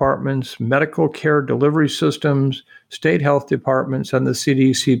health departments, medical care delivery systems, state health departments, and the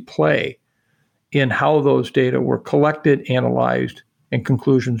CDC play in how those data were collected, analyzed, and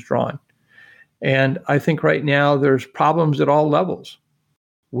conclusions drawn? And I think right now there's problems at all levels.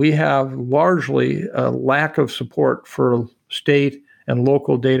 We have largely a lack of support for state and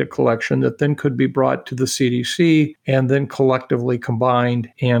local data collection that then could be brought to the CDC and then collectively combined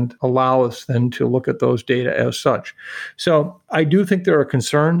and allow us then to look at those data as such. So I do think there are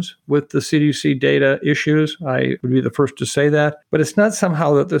concerns with the CDC data issues. I would be the first to say that. But it's not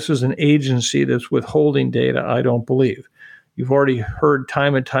somehow that this is an agency that's withholding data, I don't believe. You've already heard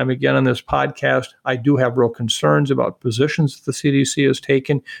time and time again on this podcast, I do have real concerns about positions the CDC has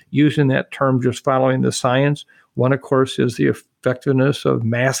taken, using that term just following the science. One, of course, is the effectiveness of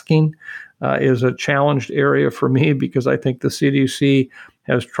masking is a challenged area for me because I think the CDC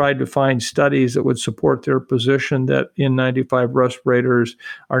has tried to find studies that would support their position that N95 respirators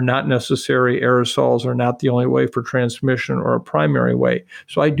are not necessary, aerosols are not the only way for transmission or a primary way.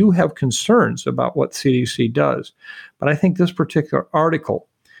 So I do have concerns about what CDC does. But I think this particular article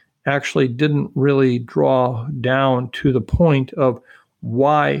actually didn't really draw down to the point of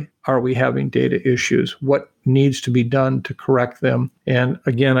why are we having data issues? What needs to be done to correct them? And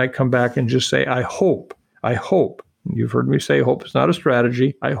again, I come back and just say, I hope, you've heard me say hope is not a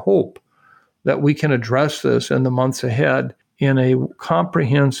strategy. I hope that we can address this in the months ahead in a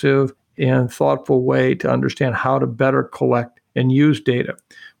comprehensive and thoughtful way to understand how to better collect and use data.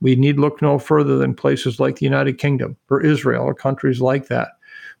 We need look no further than places like the United Kingdom or Israel or countries like that,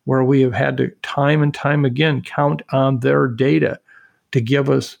 where we have had to time and time again count on their data to give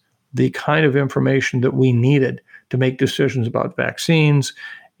us the kind of information that we needed to make decisions about vaccines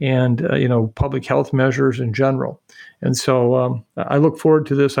and public health measures in general. And so I look forward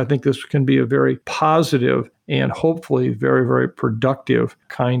to this. I think this can be a very positive and hopefully very, very productive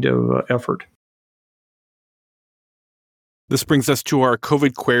kind of effort. This brings us to our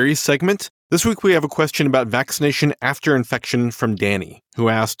COVID queries segment. This week we have a question about vaccination after infection from Danny, who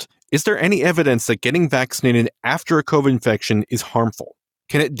asked, is there any evidence that getting vaccinated after a COVID infection is harmful?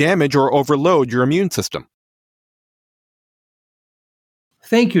 Can it damage or overload your immune system?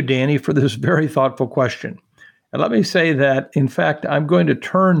 Thank you, Danny, for this very thoughtful question. And let me say that, in fact, I'm going to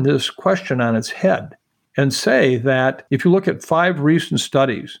turn this question on its head and say that if you look at 5 recent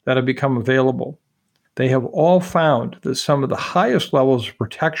studies that have become available, they have all found that some of the highest levels of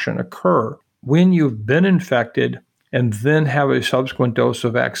protection occur when you've been infected and then have a subsequent dose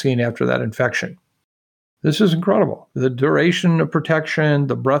of vaccine after that infection. This is incredible. The duration of protection,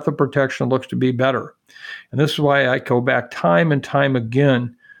 the breadth of protection looks to be better. And this is why I go back time and time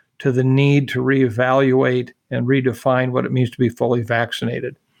again to the need to reevaluate and redefine what it means to be fully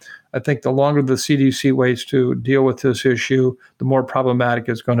vaccinated. I think the longer the CDC waits to deal with this issue, the more problematic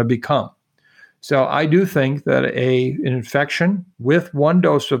it's going to become. So I do think that an infection with 1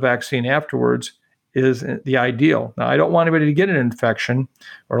 dose of vaccine afterwards is the ideal. Now, I don't want anybody to get an infection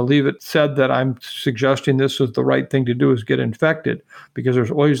or leave it said that I'm suggesting this is the right thing to do is get infected, because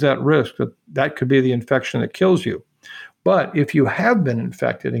there's always that risk that that could be the infection that kills you. But if you have been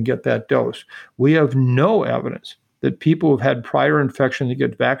infected and get that dose, we have no evidence that people who've had prior infection that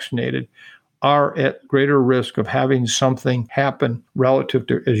get vaccinated are at greater risk of having something happen relative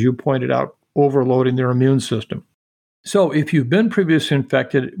to, as you pointed out, overloading their immune system. So if you've been previously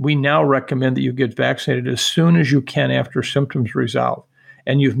infected, we now recommend that you get vaccinated as soon as you can after symptoms resolve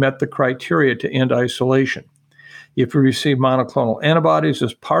and you've met the criteria to end isolation. If you receive monoclonal antibodies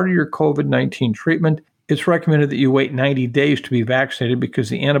as part of your COVID-19 treatment, it's recommended that you wait 90 days to be vaccinated because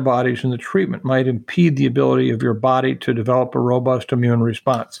the antibodies in the treatment might impede the ability of your body to develop a robust immune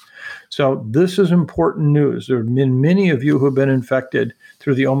response. So this is important news. There have been many of you who have been infected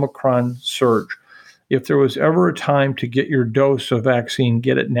through the Omicron surge. If there was ever a time to get your dose of vaccine,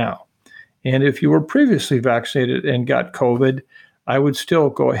 get it now. And if you were previously vaccinated and got COVID, I would still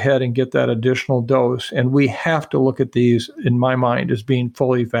go ahead and get that additional dose. And we have to look at these, in my mind, as being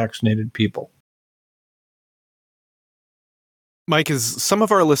fully vaccinated people. Mike, as some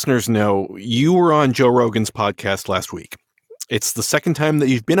of our listeners know, you were on Joe Rogan's podcast last week. It's the second time that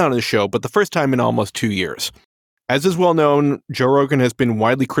you've been on his show, but the first time in almost 2 years. As is well known, Joe Rogan has been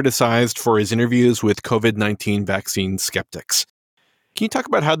widely criticized for his interviews with COVID-19 vaccine skeptics. Can you talk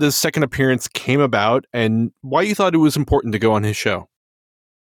about how this second appearance came about and why you thought it was important to go on his show?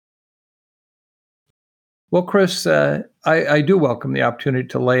 Well, Chris, I do welcome the opportunity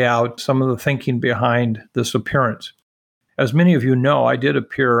to lay out some of the thinking behind this appearance. As many of you know, I did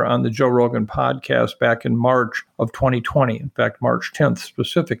appear on the Joe Rogan podcast back in March of 2020, in fact, March 10th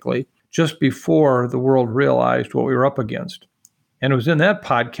specifically, just before the world realized what we were up against. And it was in that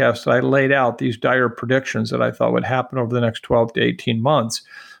podcast that I laid out these dire predictions that I thought would happen over the next 12 to 18 months,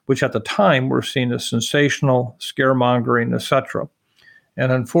 which at the time were seen as sensational, scaremongering, etc.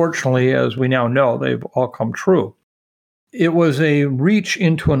 And unfortunately, as we now know, they've all come true. It was a reach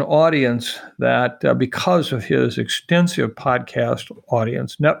into an audience that, because of his extensive podcast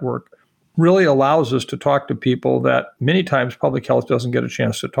audience network, really allows us to talk to people that many times public health doesn't get a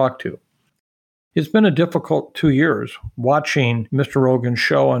chance to talk to. It's been a difficult 2 years watching Mr. Rogan's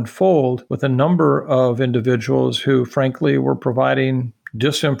show unfold with a number of individuals who, frankly, were providing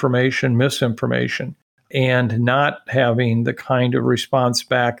disinformation, misinformation, and not having the kind of response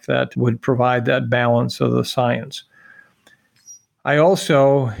back that would provide that balance of the science. I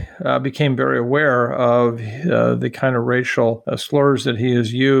also became very aware of the kind of racial slurs that he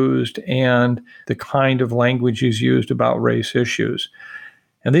has used and the kind of language he's used about race issues.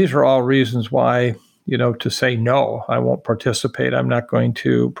 And these are all reasons why, to say no, I won't participate. I'm not going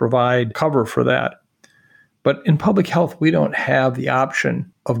to provide cover for that. But in public health, we don't have the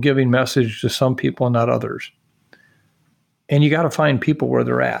option of giving message to some people and not others. And you got to find people where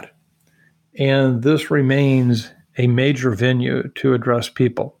they're at. And this remains a major venue to address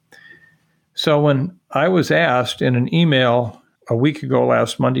people. So when I was asked in an email a week ago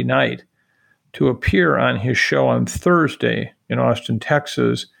last Monday night to appear on his show on Thursday in Austin,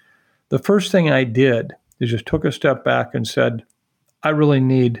 Texas, the first thing I did is just took a step back and said, I really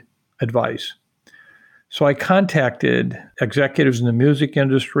need advice. So I contacted executives in the music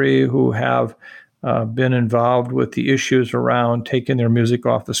industry who have been involved with the issues around taking their music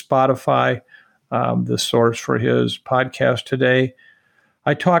off of Spotify, the source for his podcast today.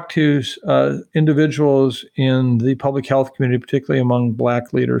 I talked to individuals in the public health community, particularly among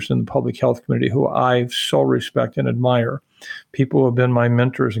Black leaders in the public health community, who I so respect and admire, people who have been my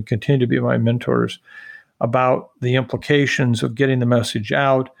mentors and continue to be my mentors, about the implications of getting the message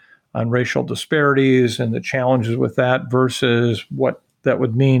out on racial disparities and the challenges with that versus what that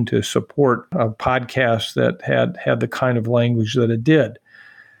would mean to support a podcast that had the kind of language that it did.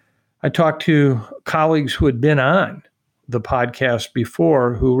 I talked to colleagues who had been on the podcast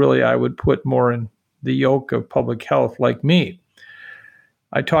before, who really I would put more in the yoke of public health like me.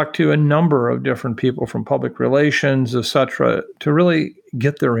 I talked to a number of different people from public relations, et cetera, to really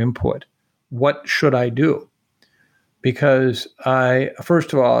get their input. What should I do? Because I,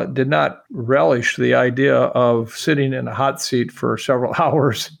 first of all, did not relish the idea of sitting in a hot seat for several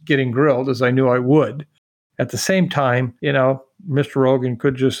hours getting grilled, as I knew I would. At the same time, Mr. Rogan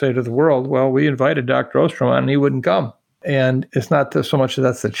could just say to the world, well, we invited Dr. Ostrom on and he wouldn't come. And it's not so much that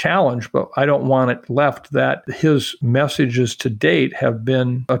that's the challenge, but I don't want it left that his messages to date have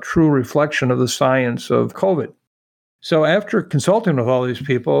been a true reflection of the science of COVID. So after consulting with all these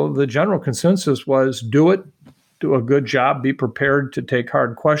people, the general consensus was do it, do a good job, be prepared to take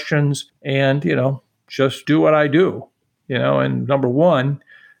hard questions, and, just do what I do. And number one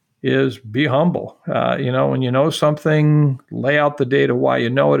is be humble. When you know something, lay out the data why you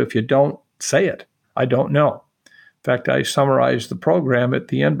know it. If you don't, say it. I don't know. In fact, I summarized the program at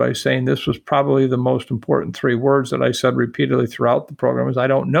the end by saying this was probably the most important 3 words that I said repeatedly throughout the program is I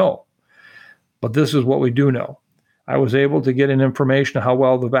don't know. But this is what we do know. I was able to get in information on how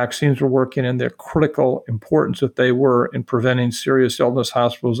well the vaccines were working and the critical importance that they were in preventing serious illness,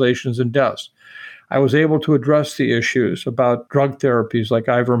 hospitalizations, and deaths. I was able to address the issues about drug therapies like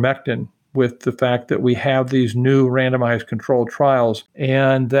ivermectin with the fact that we have these new randomized controlled trials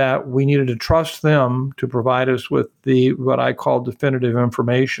and that we needed to trust them to provide us with what I call definitive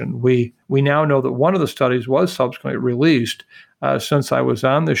information. We now know that one of the studies was subsequently released since I was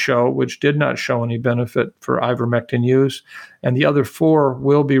on the show, which did not show any benefit for ivermectin use, and the other 4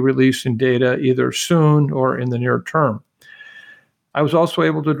 will be releasing data either soon or in the near term. I was also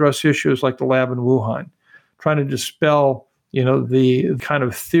able to address issues like the lab in Wuhan, trying to dispel the kind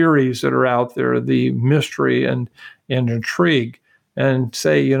of theories that are out there, the mystery and intrigue, and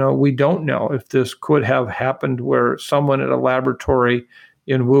say, we don't know if this could have happened where someone at a laboratory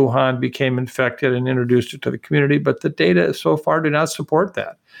in Wuhan became infected and introduced it to the community, but the data so far do not support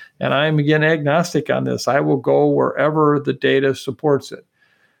that. And I'm, again, agnostic on this. I will go wherever the data supports it.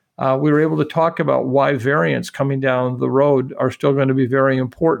 We were able to talk about why variants coming down the road are still going to be very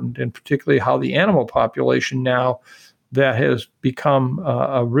important, and particularly how the animal population now that has become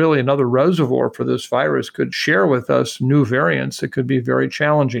really another reservoir for this virus could share with us new variants that could be very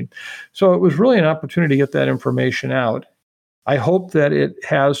challenging. So it was really an opportunity to get that information out. I hope that it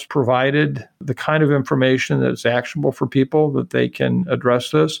has provided the kind of information that's actionable for people, that they can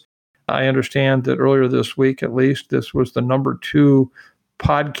address this. I understand that earlier this week, at least, this was the number 2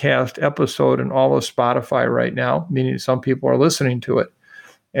 podcast episode in all of Spotify right now, meaning some people are listening to it.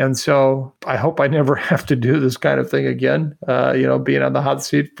 And so I hope I never have to do this kind of thing again. Being on the hot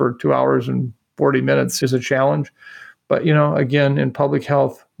seat for 2 hours and 40 minutes is a challenge. But, again, in public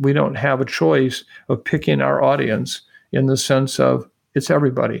health, we don't have a choice of picking our audience in the sense of it's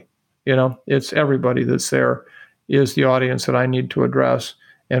everybody. It's everybody that's there is the audience that I need to address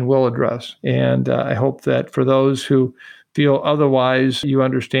and will address. And I hope that for those who feel otherwise, you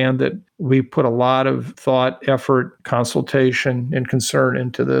understand that we put a lot of thought, effort, consultation, and concern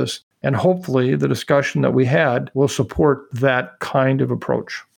into this. And hopefully the discussion that we had will support that kind of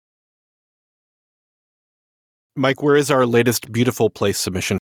approach. Mike, where is our latest beautiful place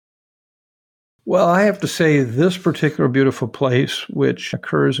submission? Well, I have to say this particular beautiful place, which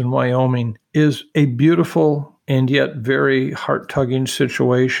occurs in Wyoming, is a beautiful and yet very heart-tugging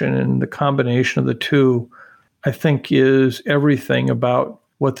situation. And the combination of the two, I think, is everything about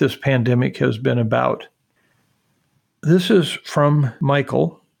what this pandemic has been about. This is from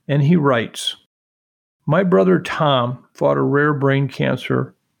Michael, and he writes, "My brother Tom fought a rare brain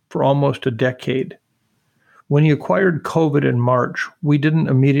cancer for almost a decade. When he acquired COVID in March, we didn't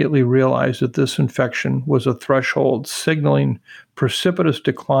immediately realize that this infection was a threshold signaling precipitous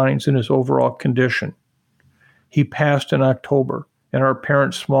declines in his overall condition. He passed in October in our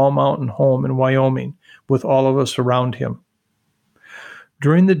parents' small mountain home in Wyoming with all of us around him.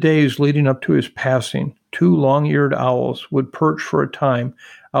 During the days leading up to his passing, 2 long-eared owls would perch for a time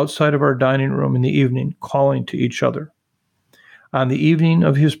outside of our dining room in the evening, calling to each other. On the evening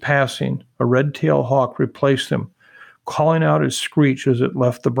of his passing, a red-tailed hawk replaced them, calling out its screech as it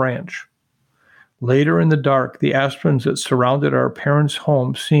left the branch. Later in the dark, the aspens that surrounded our parents'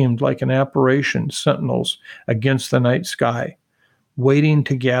 home seemed like an apparition, sentinels against the night sky, waiting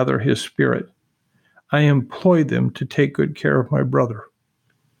to gather his spirit. I employed them to take good care of my brother.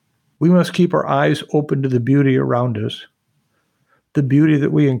 We must keep our eyes open to the beauty around us, the beauty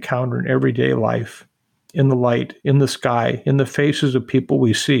that we encounter in everyday life, in the light, in the sky, in the faces of people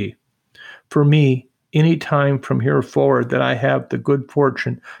we see. For me, any time from here forward that I have the good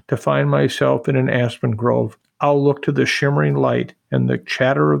fortune to find myself in an aspen grove, I'll look to the shimmering light and the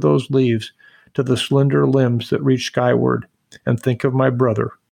chatter of those leaves, to the slender limbs that reach skyward, and think of my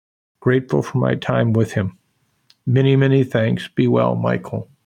brother, grateful for my time with him. Many, many thanks. Be well, Michael."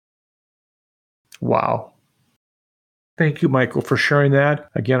 Wow. Thank you, Michael, for sharing that.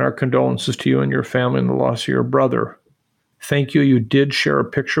 Again, our condolences to you and your family in the loss of your brother. Thank you. You did share a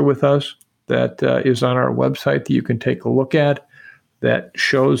picture with us that is on our website that you can take a look at that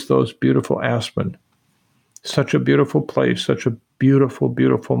shows those beautiful aspen. Such a beautiful place, such a beautiful,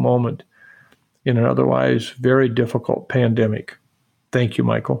 beautiful moment in an otherwise very difficult pandemic. Thank you,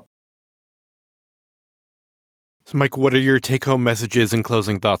 Michael. So, Mike, what are your take-home messages and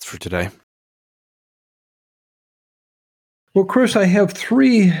closing thoughts for today? Well, Chris, I have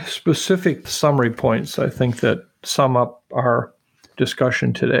 3 specific summary points, I think, that sum up our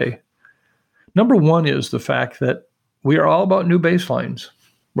discussion today. Number 1 is the fact that we are all about new baselines.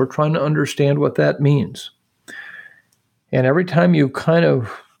 We're trying to understand what that means. And every time you kind of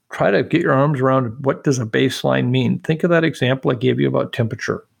try to get your arms around what does a baseline mean, think of that example I gave you about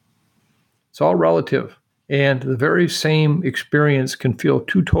temperature. It's all relative. And the very same experience can feel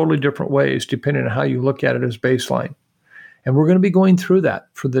 2 totally different ways depending on how you look at it as baseline. And we're going to be going through that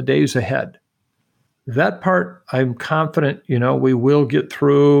for the days ahead. That part, I'm confident, we will get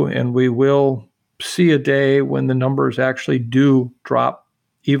through, and we will see a day when the numbers actually do drop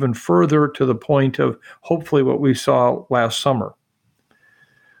even further to the point of hopefully what we saw last summer.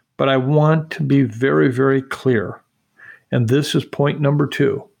 But I want to be very, very clear, and this is point number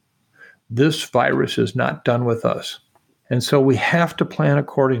 2. This virus is not done with us. And so we have to plan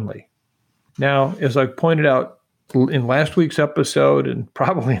accordingly. Now, as I pointed out in last week's episode, and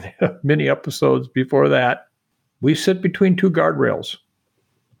probably many episodes before that, we sit between 2 guardrails.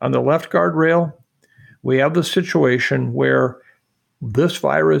 On the left guardrail, we have the situation where this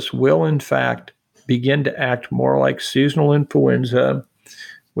virus will, in fact, begin to act more like seasonal influenza,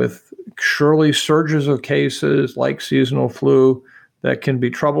 with surely surges of cases like seasonal flu that can be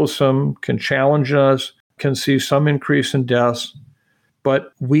troublesome, can challenge us, can see some increase in deaths.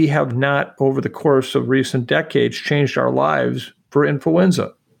 But we have not, over the course of recent decades, changed our lives for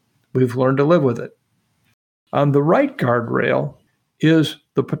influenza. We've learned to live with it. On the right guardrail is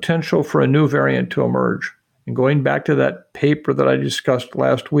the potential for a new variant to emerge. And going back to that paper that I discussed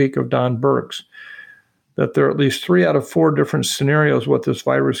last week of Don Burke's, that there are at least 3 out of 4 different scenarios what this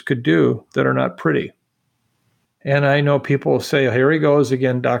virus could do that are not pretty. And I know people say, here he goes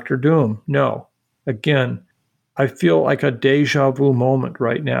again, Dr. Doom. No. Again, I feel like a deja vu moment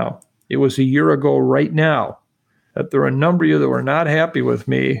right now. It was a year ago right now that there were a number of you that were not happy with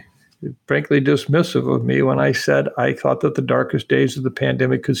me, frankly dismissive of me when I said I thought that the darkest days of the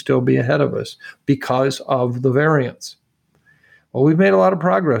pandemic could still be ahead of us because of the variants. Well, we've made a lot of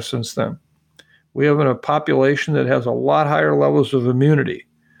progress since then. We have a population that has a lot higher levels of immunity.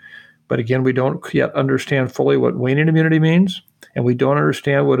 But again, we don't yet understand fully what waning immunity means, and we don't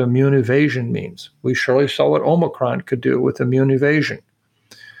understand what immune evasion means. We surely saw what Omicron could do with immune evasion.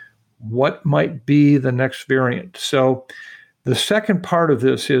 What might be the next variant? So the second part of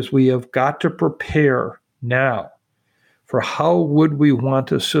this is we have got to prepare now for how would we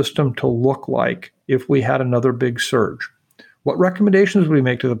want a system to look like if we had another big surge. What recommendations would we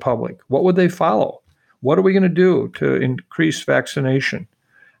make to the public? What would they follow? What are we going to do to increase vaccination?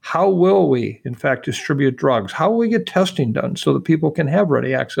 How will we, in fact, distribute drugs? How will we get testing done so that people can have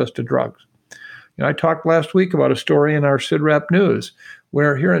ready access to drugs? I talked last week about a story in our CIDRAP news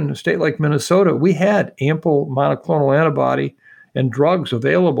where here in a state like Minnesota, we had ample monoclonal antibody and drugs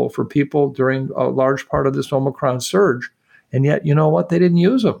available for people during a large part of this Omicron surge. And yet, you know what? They didn't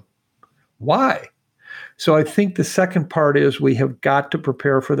use them. Why? So I think the second part is we have got to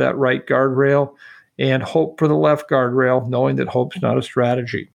prepare for that right guardrail and hope for the left guardrail, knowing that hope's not a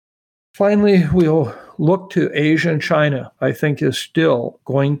strategy. Finally, we'll look to Asia and China, I think is still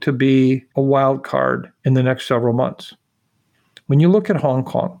going to be a wild card in the next several months. When you look at Hong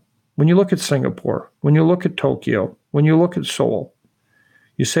Kong, when you look at Singapore, when you look at Tokyo, when you look at Seoul,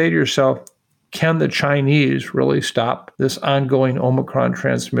 you say to yourself, can the Chinese really stop this ongoing Omicron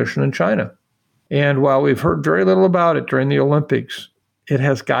transmission in China? And while we've heard very little about it during the Olympics, it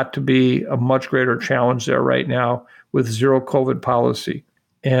has got to be a much greater challenge there right now with zero COVID policy.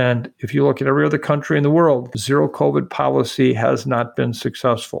 And if you look at every other country in the world, zero COVID policy has not been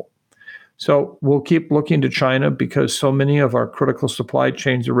successful. So we'll keep looking to China because so many of our critical supply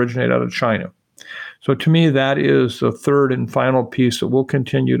chains originate out of China. So to me, that is the third and final piece that we'll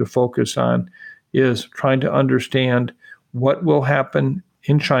continue to focus on, is trying to understand what will happen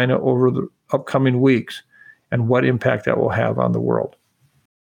in China over the upcoming weeks and what impact that will have on the world.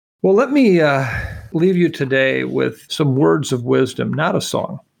 Well, let me leave you today with some words of wisdom, not a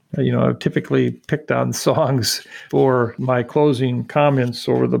song. I've typically picked on songs for my closing comments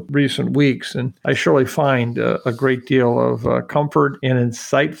over the recent weeks, and I surely find a great deal of comfort and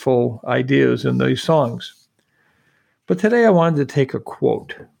insightful ideas in these songs. But today I wanted to take a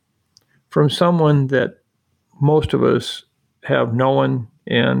quote from someone that most of us have known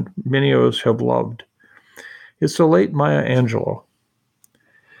and many of us have loved. It's the late Maya Angelou.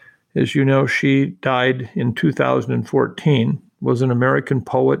 As you know, she died in 2014, was an American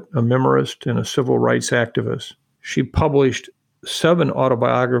poet, a memoirist, and a civil rights activist. She published 7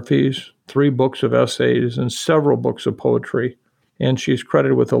 autobiographies, 3 books of essays, and several books of poetry. And she's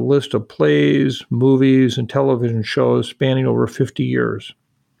credited with a list of plays, movies, and television shows spanning over 50 years.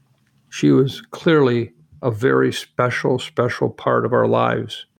 She was clearly a very special part of our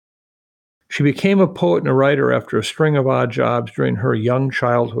lives. She became a poet and a writer after a string of odd jobs during her young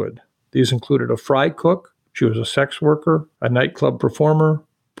childhood. These included a fry cook, she was a sex worker, a nightclub performer,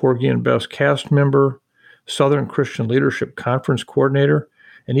 Porgy and Bess cast member, Southern Christian Leadership Conference coordinator,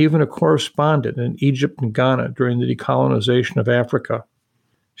 and even a correspondent in Egypt and Ghana during the decolonization of Africa.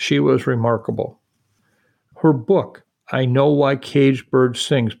 She was remarkable. Her book, I Know Why Caged Bird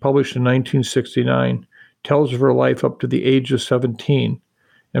Sings, published in 1969, tells of her life up to the age of 17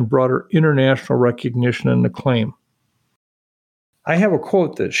 and brought her international recognition and acclaim. I have a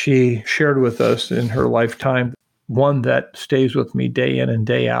quote that she shared with us in her lifetime, one that stays with me day in and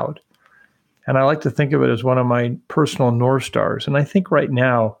day out. And I like to think of it as one of my personal North Stars. And I think right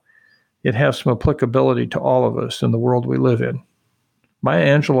now it has some applicability to all of us in the world we live in. Maya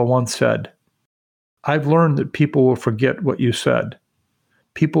Angelou once said, I've learned that people will forget what you said.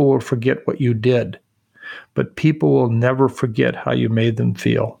 People will forget what you did. But people will never forget how you made them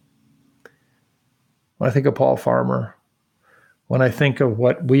feel. When I think of Paul Farmer, when I think of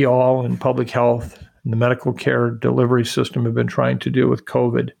what we all in public health and the medical care delivery system have been trying to do with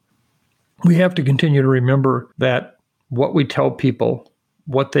COVID, we have to continue to remember that what we tell people,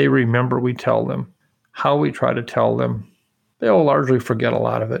 what they remember we tell them, how we try to tell them, they'll largely forget a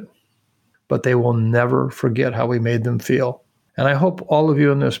lot of it. But they will never forget how we made them feel. And I hope all of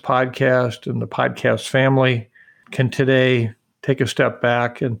you in this podcast and the podcast family can today take a step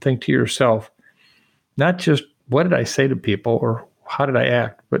back and think to yourself, not just what did I say to people or how did I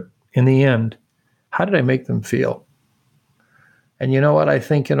act, but in the end, how did I make them feel? And you know what? I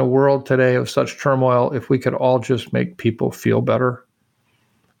think in a world today of such turmoil, if we could all just make people feel better,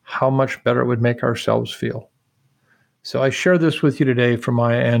 how much better it would make ourselves feel. So I share this with you today from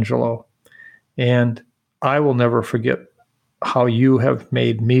Maya Angelou, and I will never forget how you have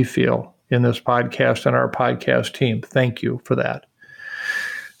made me feel in this podcast and our podcast team. Thank you for that.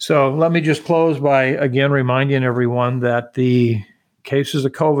 So let me just close by again reminding everyone that the cases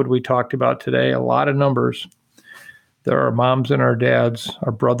of COVID we talked about today, a lot of numbers. There are moms and our dads,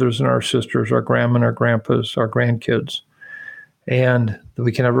 our brothers and our sisters, our grandma and our grandpas, our grandkids. And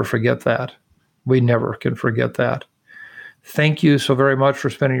we can never forget that. We never can forget that. Thank you so very much for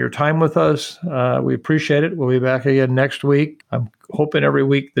spending your time with us. We appreciate it. We'll be back again next week. I'm hoping every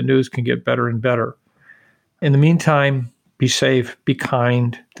week the news can get better and better. In the meantime, be safe, be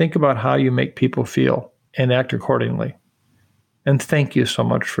kind, think about how you make people feel and act accordingly. And thank you so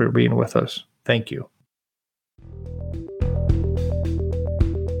much for being with us. Thank you.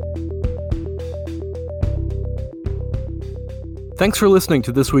 Thanks for listening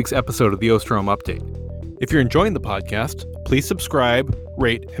to this week's episode of the Ostrom Update. If you're enjoying the podcast, please subscribe,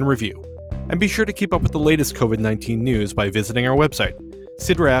 rate, and review. And be sure to keep up with the latest COVID-19 news by visiting our website,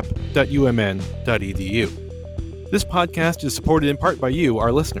 cidrap.umn.edu. This podcast is supported in part by you,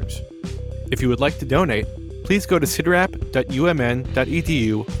 our listeners. If you would like to donate, please go to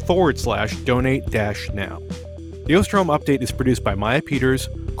cidrap.umn.edu/donate-now. The Ostrom Update is produced by Maya Peters,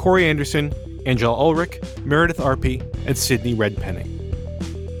 Corey Anderson, Angel Ulrich, Meredith Arpey, and Sydney Redpenning.